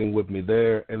connecting with me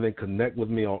there, and then connect with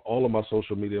me on all of my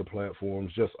social media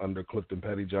platforms just under Clifton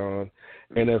Pettyjohn.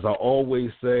 And as I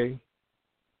always say,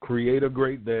 create a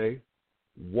great day,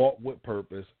 walk with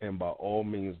purpose, and by all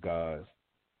means, guys,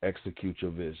 execute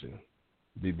your vision.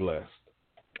 Be blessed.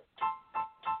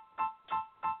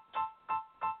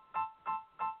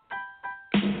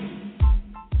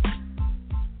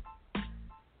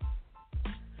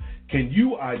 Can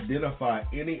you identify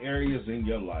any areas in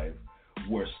your life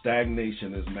where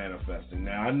stagnation is manifesting?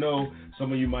 Now, I know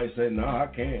some of you might say, no, I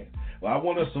can't. Well, I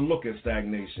want us to look at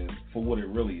stagnation for what it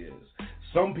really is.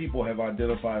 Some people have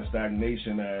identified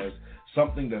stagnation as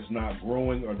something that's not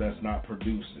growing or that's not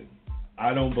producing.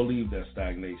 I don't believe that's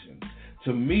stagnation.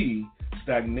 To me,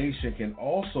 stagnation can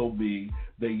also be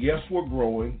that, yes, we're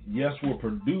growing, yes, we're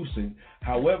producing.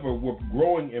 However, we're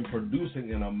growing and producing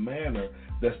in a manner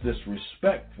that's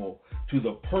disrespectful to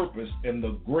the purpose and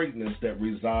the greatness that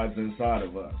resides inside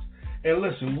of us. And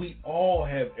listen, we all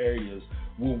have areas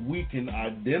where we can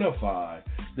identify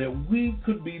that we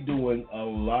could be doing a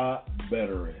lot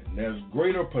better in. There's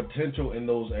greater potential in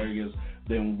those areas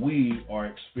than we are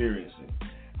experiencing.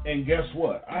 And guess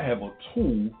what? I have a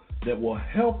tool that will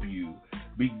help you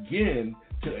begin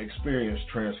to experience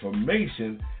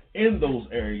transformation in those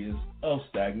areas of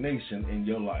stagnation in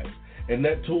your life. And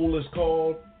that tool is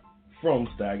called From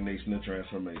Stagnation to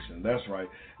Transformation. That's right.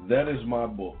 That is my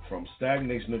book, From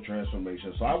Stagnation to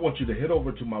Transformation. So I want you to head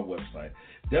over to my website,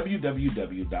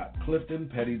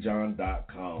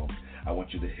 www.cliftonpettyjohn.com. I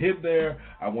want you to hit there.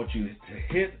 I want you to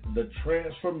hit the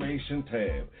Transformation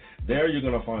tab. There you're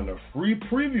going to find a free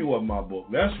preview of my book.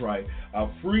 That's right, a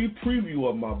free preview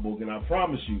of my book. And I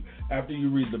promise you, after you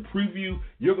read the preview,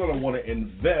 you're going to want to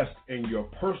invest in your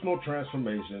personal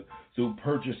transformation through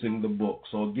purchasing the book.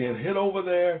 So again, hit over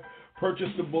there,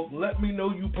 purchase the book. Let me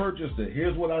know you purchased it.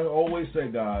 Here's what I always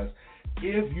say, guys.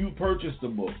 If you purchase the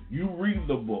book, you read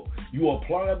the book, you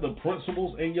apply the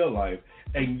principles in your life,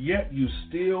 and yet you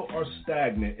still are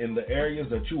stagnant in the areas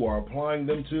that you are applying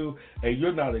them to, and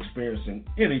you're not experiencing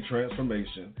any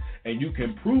transformation, and you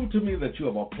can prove to me that you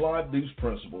have applied these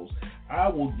principles, I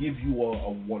will give you a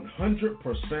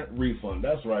 100% refund.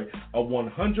 That's right, a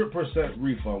 100%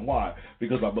 refund. Why?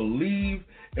 Because I believe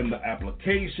in the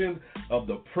application of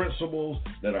the principles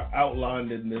that are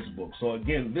outlined in this book. So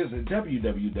again, visit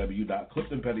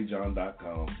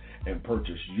www.cliftonpettyjohn.com and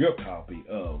purchase your copy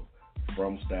of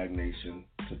From Stagnation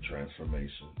to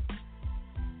Transformation.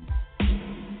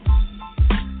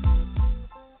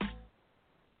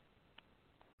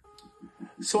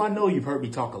 So I know you've heard me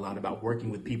talk a lot about working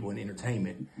with people in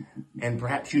entertainment, and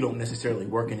perhaps you don't necessarily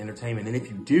work in entertainment. And if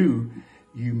you do,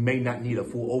 you may not need a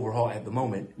full overhaul at the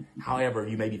moment. However,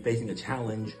 you may be facing a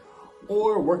challenge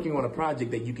or working on a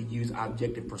project that you could use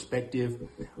objective perspective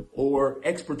or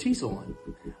expertise on.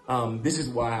 This is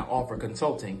why I offer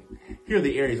consulting. Here are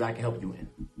the areas I can help you in: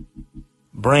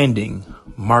 branding,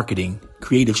 marketing,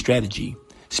 creative strategy,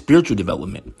 spiritual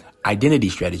development, identity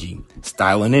strategy,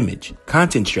 style and image,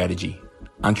 content strategy,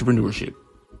 entrepreneurship.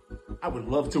 I would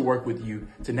love to work with you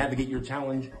to navigate your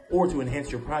challenge or to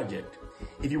enhance your project.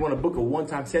 If you want to book a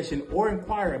one-time session or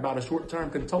inquire about a short-term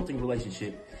consulting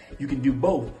relationship, you can do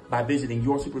both by visiting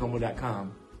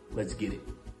yoursupernormal.com. Let's get it.